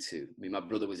got into. I mean, my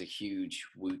brother was a huge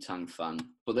Wu-Tang fan,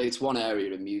 but it's one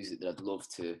area of music that I'd love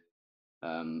to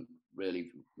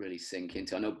really, really sink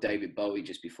into. I know David Bowie,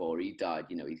 just before he died,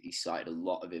 he cited a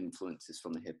lot of influences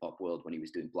from the hip hop world when he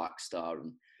was doing Black Star,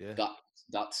 and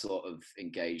that sort of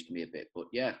engaged me a bit. But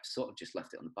yeah, sort of just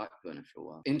left it on the back burner for a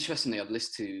while. Interestingly, I've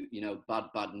listened to Bad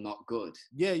Bad Not Good.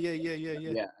 Yeah.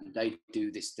 Yeah, and they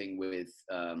do this thing with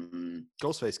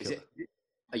Ghostface Killer.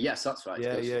 Yes, that's right.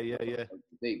 Yeah.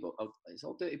 But is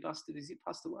Old Dirty Bastard, is he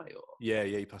passed away? Or? Yeah,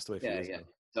 he passed away a few years ago.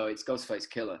 So it's Ghostface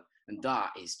Killer, and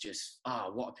that is just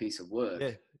what a piece of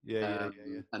work. Yeah.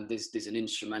 And there's an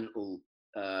instrumental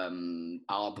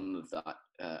album of that,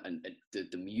 and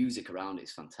the music around it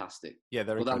is fantastic. Yeah,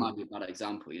 well, that might be a bad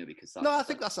example, because I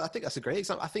think that's a great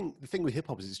example. I think the thing with hip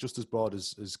hop is it's just as broad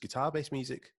as guitar-based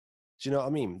music. Do you know what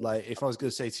I mean? Like, if I was going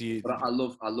to say to you, but I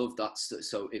love that.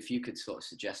 So if you could sort of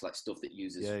suggest like stuff that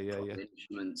uses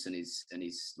instruments and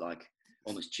is like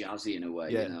almost jazzy in a way,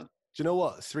 Do you know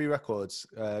what? 3 records.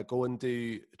 Go and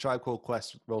do Tribe Called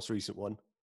Quest, most recent one.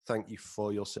 Thank You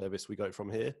for Your Service. We got it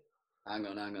from here. Hang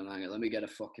on. Let me get a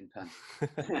fucking pen.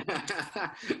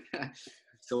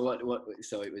 So what?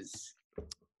 So it was.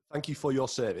 Thank You for Your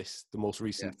Service, the most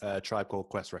recent Tribe Called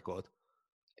Quest record.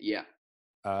 Yeah.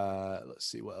 Let's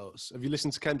see what else. Have you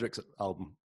listened to Kendrick's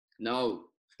album? No.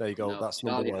 There you go. No. That's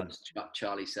number 1.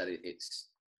 Charlie said it's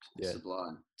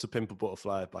sublime. To Pimp a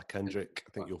Butterfly by Kendrick.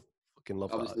 I think you'll fucking love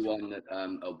that. That was the one that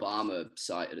Obama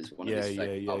cited as one of his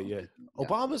favorite albums. Yeah.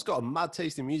 Obama's got a mad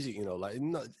taste in music, like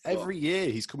every year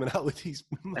he's coming out with these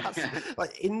massive,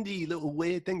 like indie little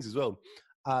weird things as well.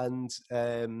 And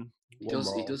he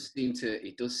does seem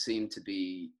to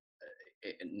be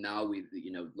now with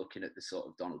looking at the sort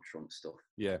of Donald Trump stuff.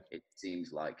 Yeah, it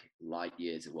seems like light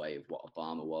years away of what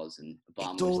Obama was, and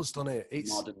Obama was it's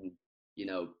modern,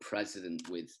 president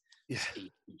with.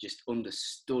 He just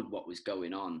understood what was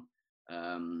going on.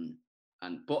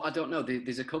 But I don't know.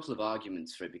 There's a couple of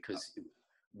arguments for it, because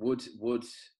would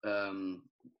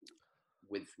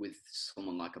with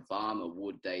someone like Obama,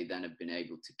 would they then have been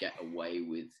able to get away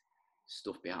with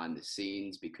stuff behind the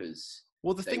scenes? Because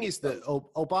the thing is that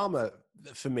Obama,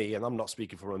 for me, and I'm not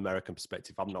speaking from an American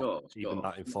perspective, I'm not even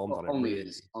that informed on it. Only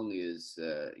as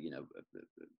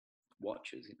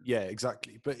watchers. Yeah,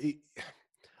 exactly. But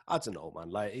I don't know, man.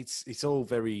 Like it's all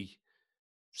very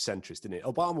centrist, isn't it?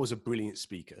 Obama was a brilliant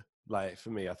speaker. Like, for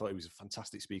me, I thought he was a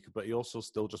fantastic speaker, but he also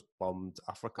still just bombed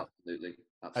Africa. Absolutely.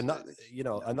 And that,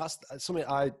 and that's something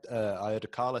I heard a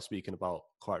Carla speaking about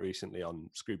quite recently on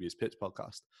Scroobius Pits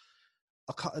podcast.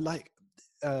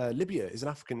 Libya is an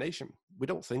African nation. We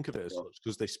don't think of it as such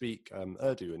because they speak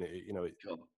Urdu, and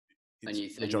and you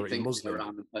think majority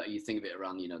Muslim. You think of it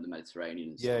around, the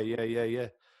Mediterranean. Yeah.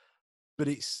 But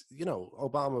it's,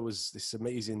 Obama was this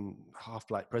amazing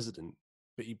half-black president,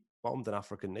 but he bombed an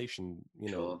African nation,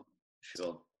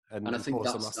 Sure. And I think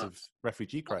that's a massive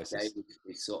refugee crisis.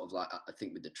 It's sort of like, I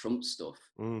think with the Trump stuff,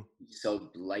 he's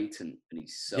so blatant, and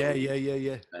he's so...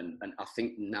 Yeah. And I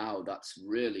think now that's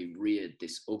really reared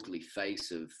this ugly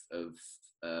face of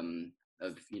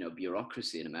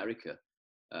bureaucracy in America.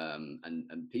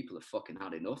 And people have fucking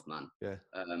had enough, man. Yeah.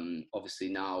 Obviously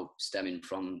now stemming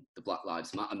from the Black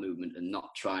Lives Matter movement, and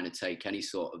not trying to take any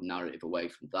sort of narrative away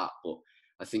from that, but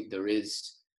I think there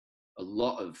is a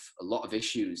lot of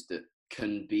issues that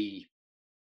can be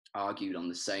argued on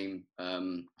the same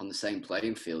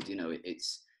playing field.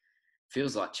 It's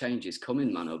feels like change is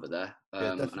coming, man, over there.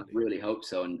 Yeah, And I definitely. really hope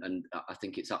so. And I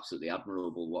think it's absolutely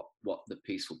admirable what the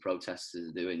peaceful protesters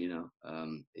are doing.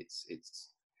 It's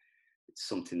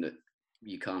something that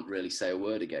you can't really say a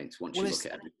word against once Well, you look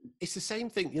at everything. it's the same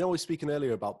thing. We were speaking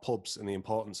earlier about pubs and the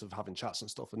importance of having chats and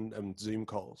stuff and Zoom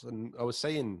calls. And I was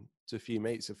saying to a few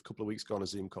mates a couple of weeks ago on a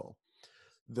Zoom call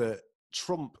that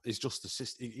Trump is just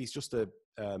he's just a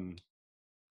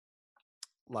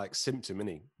like symptom, isn't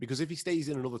he? Because if he stays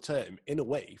in another term, in a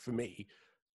way, for me,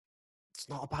 it's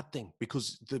not a bad thing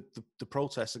because the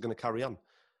protests are going to carry on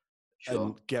Sure.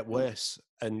 and get worse,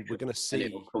 and we're going to And see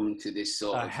it will come to this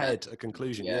sort of a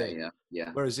conclusion. Yeah.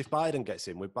 Whereas if Biden gets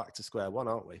in, we're back to square one,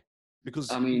 aren't we?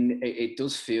 Because I mean, it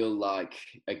does feel like,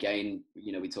 again,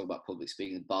 we talk about public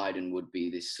speaking. Biden would be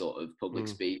this sort of public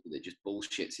speaker that just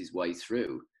bullshits his way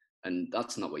through, and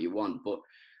that's not what you want. But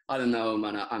I don't know,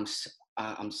 man.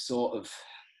 I'm sort of.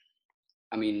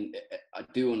 I mean, I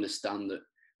do understand that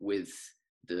with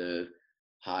the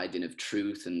hiding of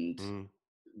truth and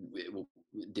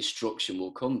destruction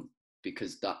will come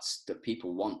because that's that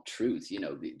people want truth.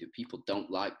 The people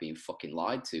don't like being fucking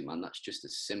lied to, man. That's just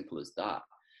as simple as that.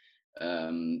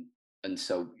 And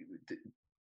so,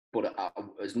 but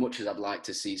as much as I'd like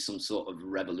to see some sort of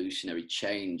revolutionary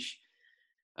change,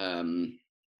 I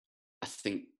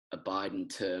think a Biden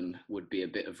term would be a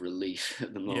bit of relief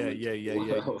at the moment. Yeah,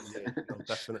 no,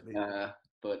 definitely.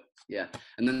 But yeah,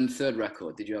 and then the third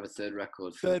record. Did you have a third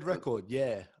record? Third record,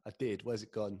 yeah, I did. Where's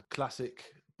it gone?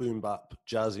 Classic boom bap,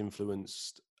 jazz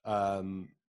influenced,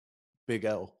 Big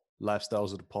L,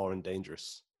 Lifestyles of the Poor and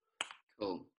Dangerous.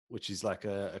 Cool. Which is like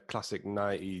a classic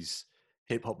 90s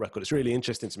hip hop record. It's really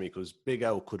interesting to me because Big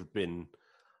L could have been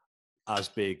as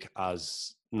big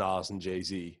as Nas and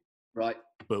Jay-Z. Right.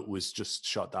 But was just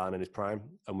shot down in his prime,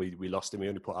 and we lost him. We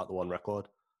only put out the one record.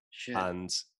 Shit.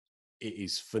 And it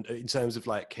is fun in terms of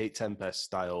like Kate Tempest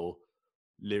style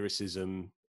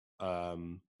lyricism. I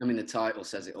mean, the title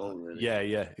says it all, really.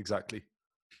 Yeah, exactly.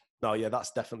 No, yeah,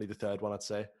 that's definitely the third one, I'd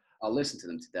say. I'll listen to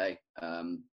them today.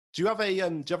 Do you have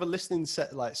a listening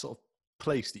set, like sort of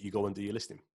place that you go and do your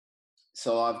listening?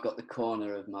 So I've got the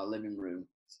corner of my living room.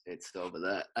 It's over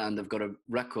there, and I've got a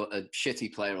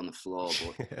shitty player on the floor,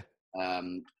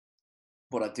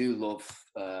 but I do love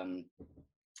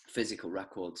physical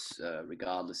records,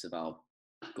 regardless of how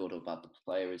good or bad the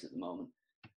player is at the moment.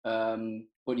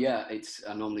 But yeah,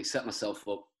 I normally set myself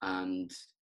up and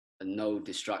no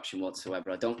distraction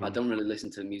whatsoever. I don't really listen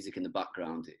to music in the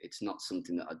background. It's not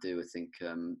something that I do. I think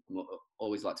I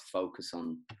always like to focus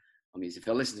on music. If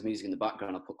I listen to music in the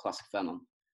background, I put Classic FM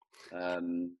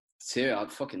on. So I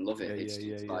fucking love it.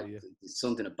 There's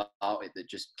something about it that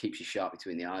just keeps you sharp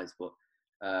between the eyes. But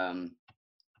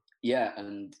yeah,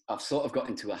 and I've sort of got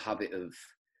into a habit of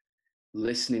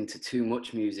listening to too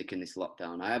much music in this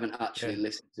lockdown. I haven't actually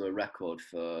listened to a record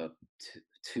for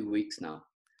 2 weeks now.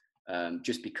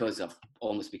 Just because I've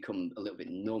almost become a little bit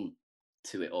numb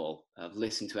to it all. I've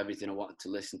listened to everything I wanted to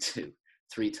listen to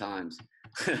 3 times.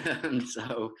 And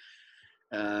so,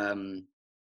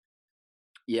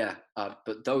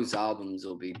 but those albums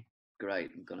will be great.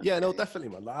 Definitely,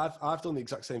 man. I've done the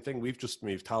exact same thing. We've just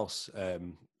moved house,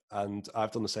 and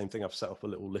I've done the same thing. I've set up a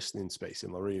little listening space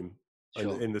in my room,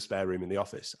 in the spare room in the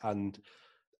office, and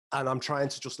I'm trying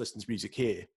to just listen to music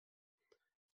here.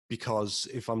 Because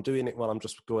if I'm doing it while I'm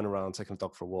just going around taking a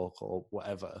dog for a walk or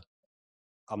whatever,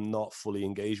 I'm not fully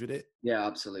engaged with it. Yeah,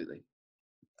 absolutely.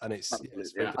 And it's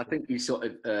I think you sort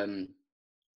of, I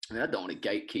don't want to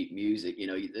gatekeep music,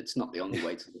 it's not the only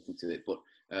way to listen to it. But,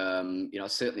 I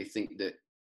certainly think that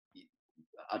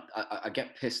I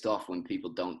get pissed off when people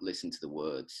don't listen to the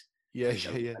words. Yeah. I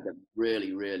get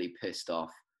really, really pissed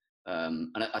off.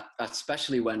 And I,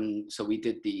 especially so we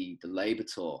did the Labour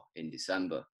tour in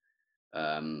December.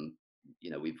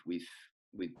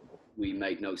 We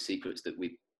make no secrets that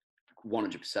we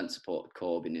 100% supported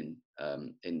Corbyn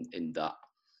in that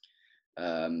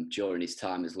during his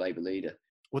time as Labour leader.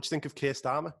 What do you think of Keir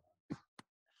Starmer? I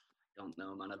don't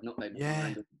know, man. I've not made my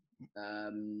mind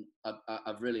up.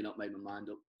 I've really not made my mind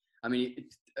up. I mean,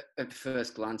 at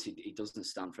first glance, he doesn't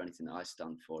stand for anything that I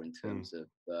stand for in terms of.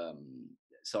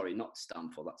 Sorry, not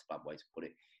stand for. That's a bad way to put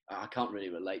it. I can't really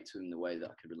relate to him the way that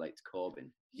I could relate to Corbyn.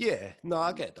 Yeah, no,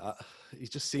 I get that. He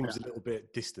just seems a little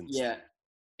bit distant. Yeah,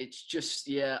 it's just,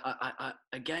 I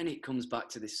again, it comes back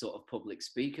to this sort of public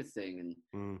speaker thing,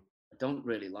 and I don't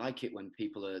really like it when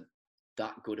people are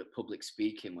that good at public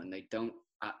speaking when they don't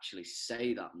actually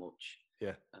say that much.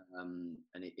 Yeah. And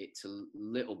it's a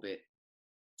little bit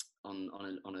on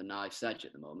a knife's edge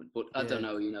at the moment. But I don't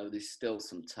know, there's still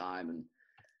some time, and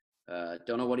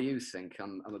Don't know. What do you think?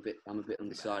 I'm a bit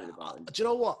undecided about him. Do you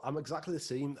know what? I'm exactly the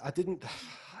same. I didn't.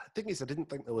 Thing is, I didn't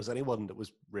think there was anyone that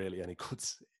was really any good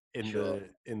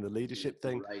in the leadership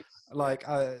thing. Race. Like,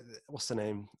 what's her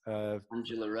name?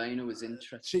 Angela Rayner was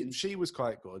interesting. She was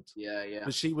quite good. Yeah.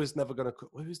 But she was never going to.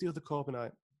 Who's the other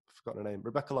Corbynite? I've forgotten her name.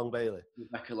 Rebecca Long Bailey.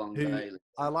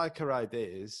 I like her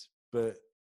ideas, but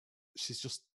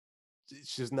she's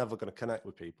never going to connect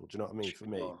with people. Do you know what I mean? For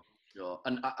me. Sure.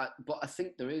 And but I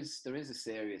think there is a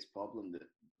serious problem that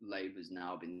Labour's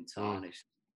now been tarnished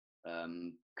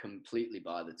completely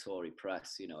by the Tory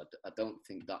press. You know, I don't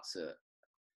think that's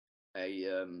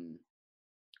an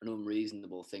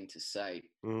unreasonable thing to say.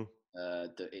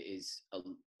 That it is a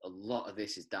lot of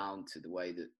this is down to the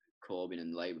way that Corbyn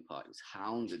and the Labour Party was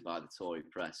hounded by the Tory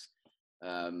press.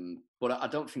 But I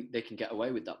don't think they can get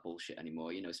away with that bullshit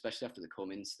anymore. You know, especially after the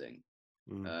Cummins thing.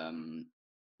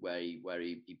 Where he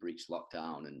breached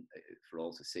lockdown and for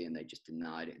all to see, and they just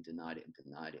denied it. And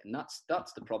that's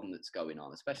the problem that's going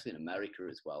on, especially in America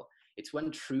as well. It's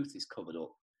when truth is covered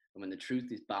up and when the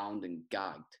truth is bound and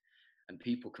gagged and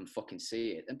people can fucking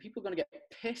see it, and people are going to get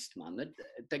pissed, man.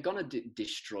 They're going to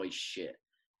destroy shit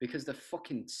because they're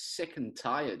fucking sick and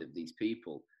tired of these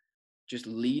people just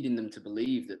leading them to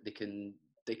believe that they can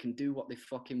do what they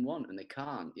fucking want, and they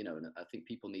can't, you know. And I think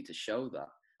people need to show that.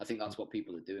 I think that's what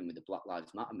people are doing with the Black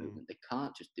Lives Matter movement. They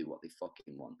can't just do what they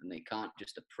fucking want, and they can't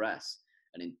just oppress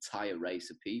an entire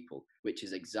race of people, which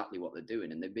is exactly what they're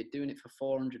doing. And they've been doing it for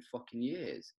 400 fucking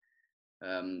years.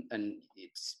 And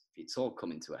it's all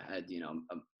coming to a head, you know.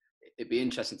 It'd be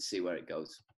interesting to see where it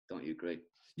goes. Don't you agree?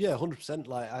 Yeah, 100%.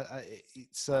 Like,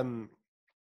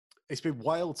 it's been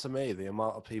wild to me, the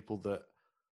amount of people that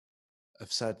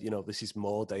have said, you know, this is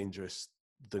more dangerous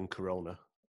than Corona.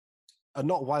 And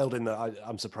not wild in that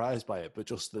I'm surprised by it, but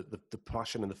just the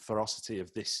passion and the ferocity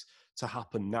of this to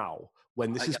happen now,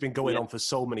 when this has been going on for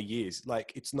so many years.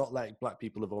 Like, it's not like black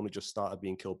people have only just started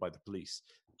being killed by the police.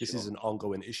 This is an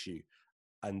ongoing issue.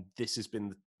 And this has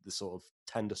been the sort of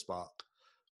tender spark.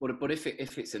 But if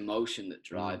it's emotion that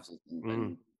drives us,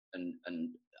 and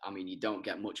I mean, you don't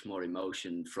get much more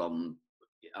emotion from.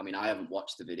 I mean, I haven't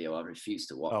watched the video. I refuse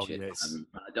to watch it. Yes.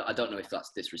 I don't know if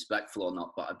that's disrespectful or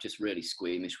not, but I'm just really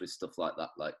squeamish with stuff like that.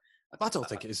 Like, I don't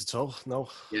think it is at all. No.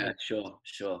 Yeah, sure.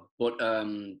 But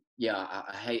yeah,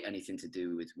 I hate anything to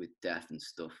do with death and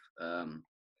stuff.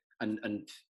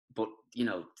 But you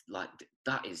know, like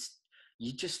that is.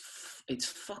 It's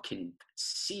fucking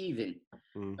seething.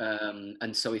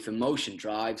 And so if emotion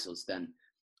drives us, then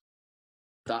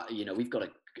that, you know, we've got to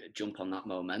jump on that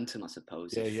momentum, I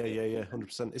suppose. Yeah,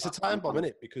 100%. It's a time bomb, isn't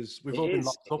it? Because we've all been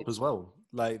locked up as well.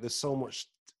 Like, there's so much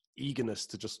eagerness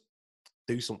to just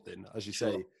do something, as you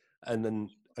say. And then,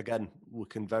 again, we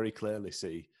can very clearly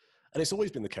see, and it's always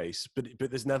been the case, but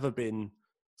there's never been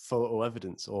photo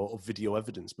evidence or video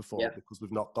evidence before because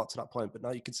we've not got to that point. But now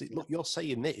you can see, look, you're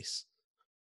saying this,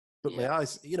 but my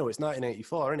eyes, you know, it's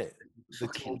 1984, isn't it? They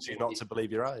told you not to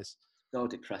believe your eyes. So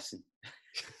depressing.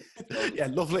 Yeah,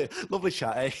 lovely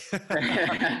chat, eh?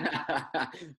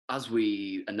 As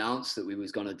we announced that we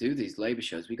was going to do these Labour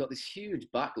shows, we got this huge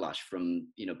backlash from,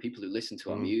 you know, people who listen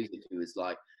to our music, who was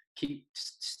like,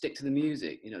 stick to the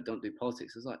music, you know, don't do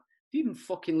politics. I was like, do you even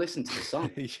fucking listen to the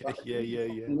song? Yeah.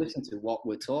 Listen to what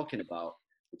we're talking about.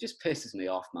 It just pisses me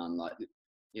off, man. Like,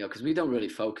 you know, because we don't really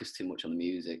focus too much on the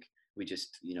music. We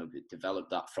just, you know, develop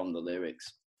that from the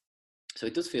lyrics. So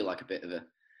it does feel like a bit of a,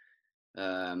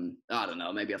 I don't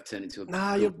know, maybe I've turned into a...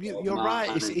 Nah, you're right.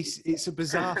 It's a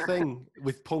bizarre thing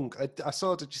with punk. I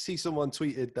saw, did you see someone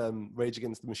tweeted Rage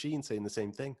Against the Machine saying the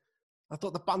same thing? I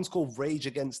thought the band's called Rage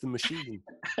Against the Machine.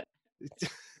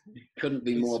 Couldn't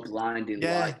be more blinding.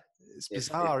 Yeah, it's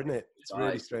bizarre, isn't it? It's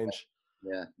really strange.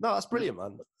 Yeah. No, that's brilliant,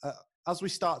 man. As we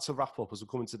start to wrap up, as we're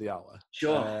coming to the hour,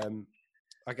 sure.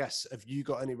 I guess, have you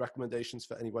got any recommendations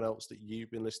for anyone else that you've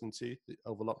been listening to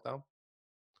over lockdown?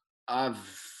 I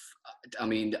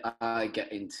mean, I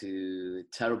get into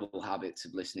terrible habits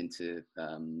of listening to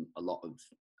a lot of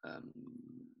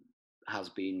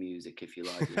has-been music, if you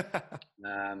like.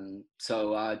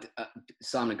 So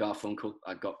Simon & Garfunkel,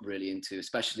 I got really into,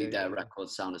 especially their record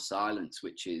Sound of Silence,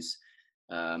 which is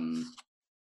Tom...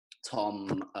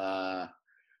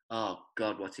 oh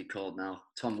God, what's he called now?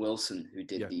 Tom Wilson, who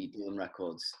did the Dylan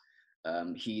records.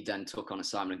 He then took on a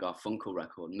Simon & Garfunkel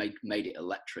record, made it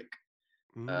electric.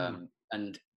 And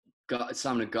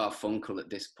Simon & Garfunkel at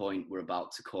this point were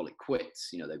about to call it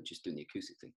quits. You know, they were just doing the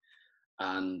acoustic thing.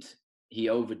 And he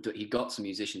got some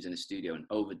musicians in the studio and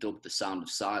overdubbed the Sound of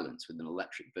Silence with an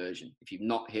electric version. If you've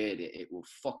not heard it, it will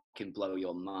fucking blow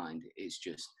your mind. It's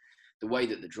just the way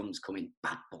that the drums come in.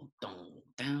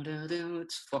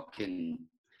 It's fucking...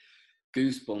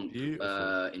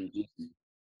 Goosebump inducing.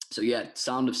 So yeah,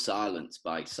 Sound of Silence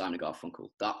by Simon & Garfunkel.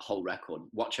 That whole record.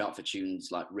 Watch out for tunes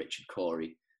like Richard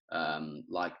Cory,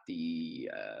 like the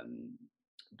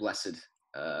Blessed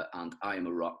and I Am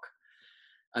a Rock.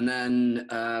 And then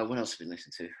what else have we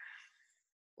listened to?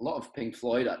 A lot of Pink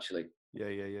Floyd, actually. Yeah.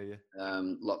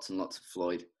 Lots and lots of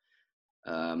Floyd.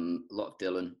 A lot of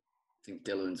Dylan. I think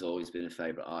Dylan's always been a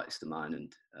favourite artist of mine,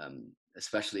 and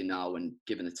especially now when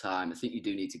given the time, I think you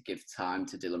do need to give time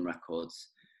to Dylan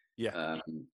records. Yeah.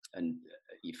 And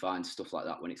you find stuff like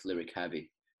that when it's lyric heavy.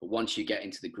 But once you get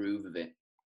into the groove of it,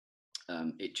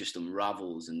 it just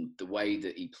unravels. And the way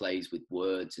that he plays with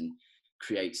words and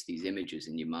creates these images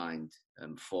in your mind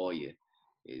for you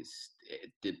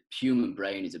the human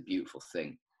brain is a beautiful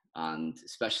thing. And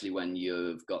especially when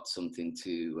you've got something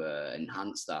to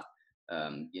enhance that,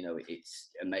 it's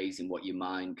amazing what your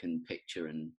mind can picture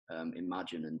and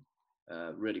imagine, and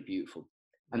really beautiful.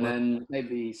 And then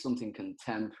maybe something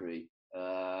contemporary.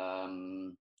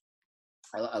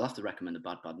 I'll have to recommend a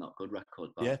Bad Bad Not Good record.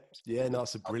 Yeah, no,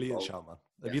 it's a brilliant shout, man.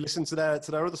 Have you listened to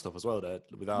their other stuff as well?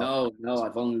 No,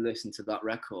 I've only listened to that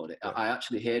record. Yeah. I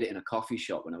actually heard it in a coffee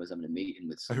shop when I was having a meeting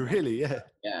with someone. Oh, really? Yeah.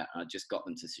 Yeah, I just got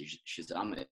them to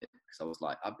Shazam it because I was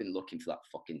like, I've been looking for that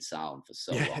fucking sound for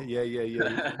so long.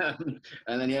 Yeah.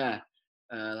 And then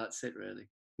that's it really.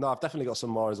 No, I've definitely got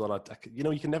some more as well.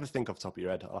 You can never think off the top of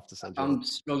your head. I'll have to send you. I'm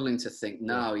struggling to think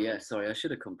now. Yeah, sorry, I should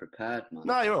have come prepared, man.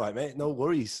 No, you're all right, mate. No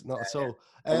worries, not at all.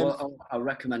 I'll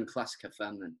recommend Classic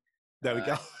FM then. There we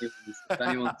go. If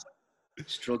anyone's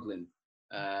struggling,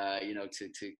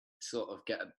 to sort of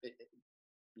get a bit,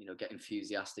 get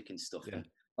enthusiastic and stuff. Yeah. And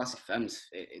Classic FM's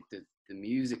the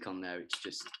music on there. It's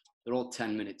just they're all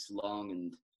 10 minutes long,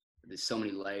 and there's so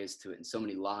many layers to it and so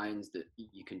many lines that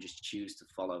you can just choose to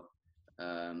follow.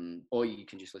 Or you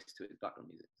can just listen to it as background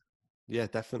music. Yeah,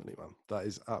 definitely, man. That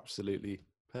is absolutely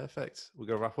perfect. We're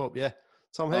going to wrap up. Yeah.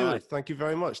 Tom Hayward, Thank you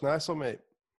very much. Nice one, mate.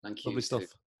 Thank you. Lovely stuff.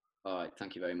 All right.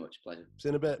 Thank you very much. Pleasure. See you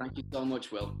in a bit. Thank you so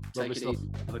much, Will. Lovely Take it stuff. easy.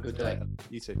 Have a good day.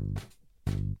 You too.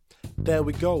 There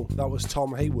we go. That was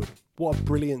Tom Hayward. What a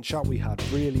brilliant chat we had.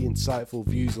 Really insightful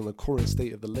views on the current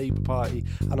state of the Labour Party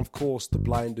and, of course, the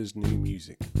Blinders' new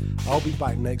music. I'll be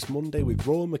back next Monday with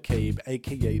Rowan McCabe,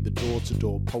 aka the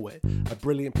Door-to-Door Poet, a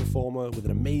brilliant performer with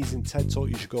an amazing TED Talk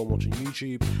you should go and watch on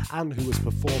YouTube, and who has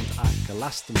performed at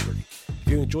Glastonbury. If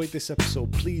you enjoyed this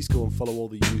episode, please go and follow all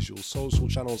the usual social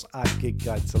channels at Gig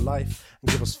Guide to Life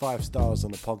and give us 5 stars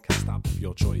on the podcast app of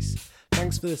your choice.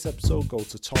 Thanks for this episode go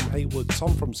to Tom Hayward,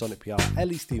 Tom from Sonic PR,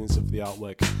 Ellie Stevenson for the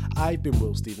artwork. I've been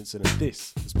Will Stevenson, and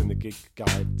this has been the Gig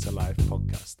Guide to Life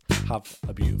podcast. Have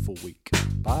a beautiful week.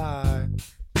 Bye.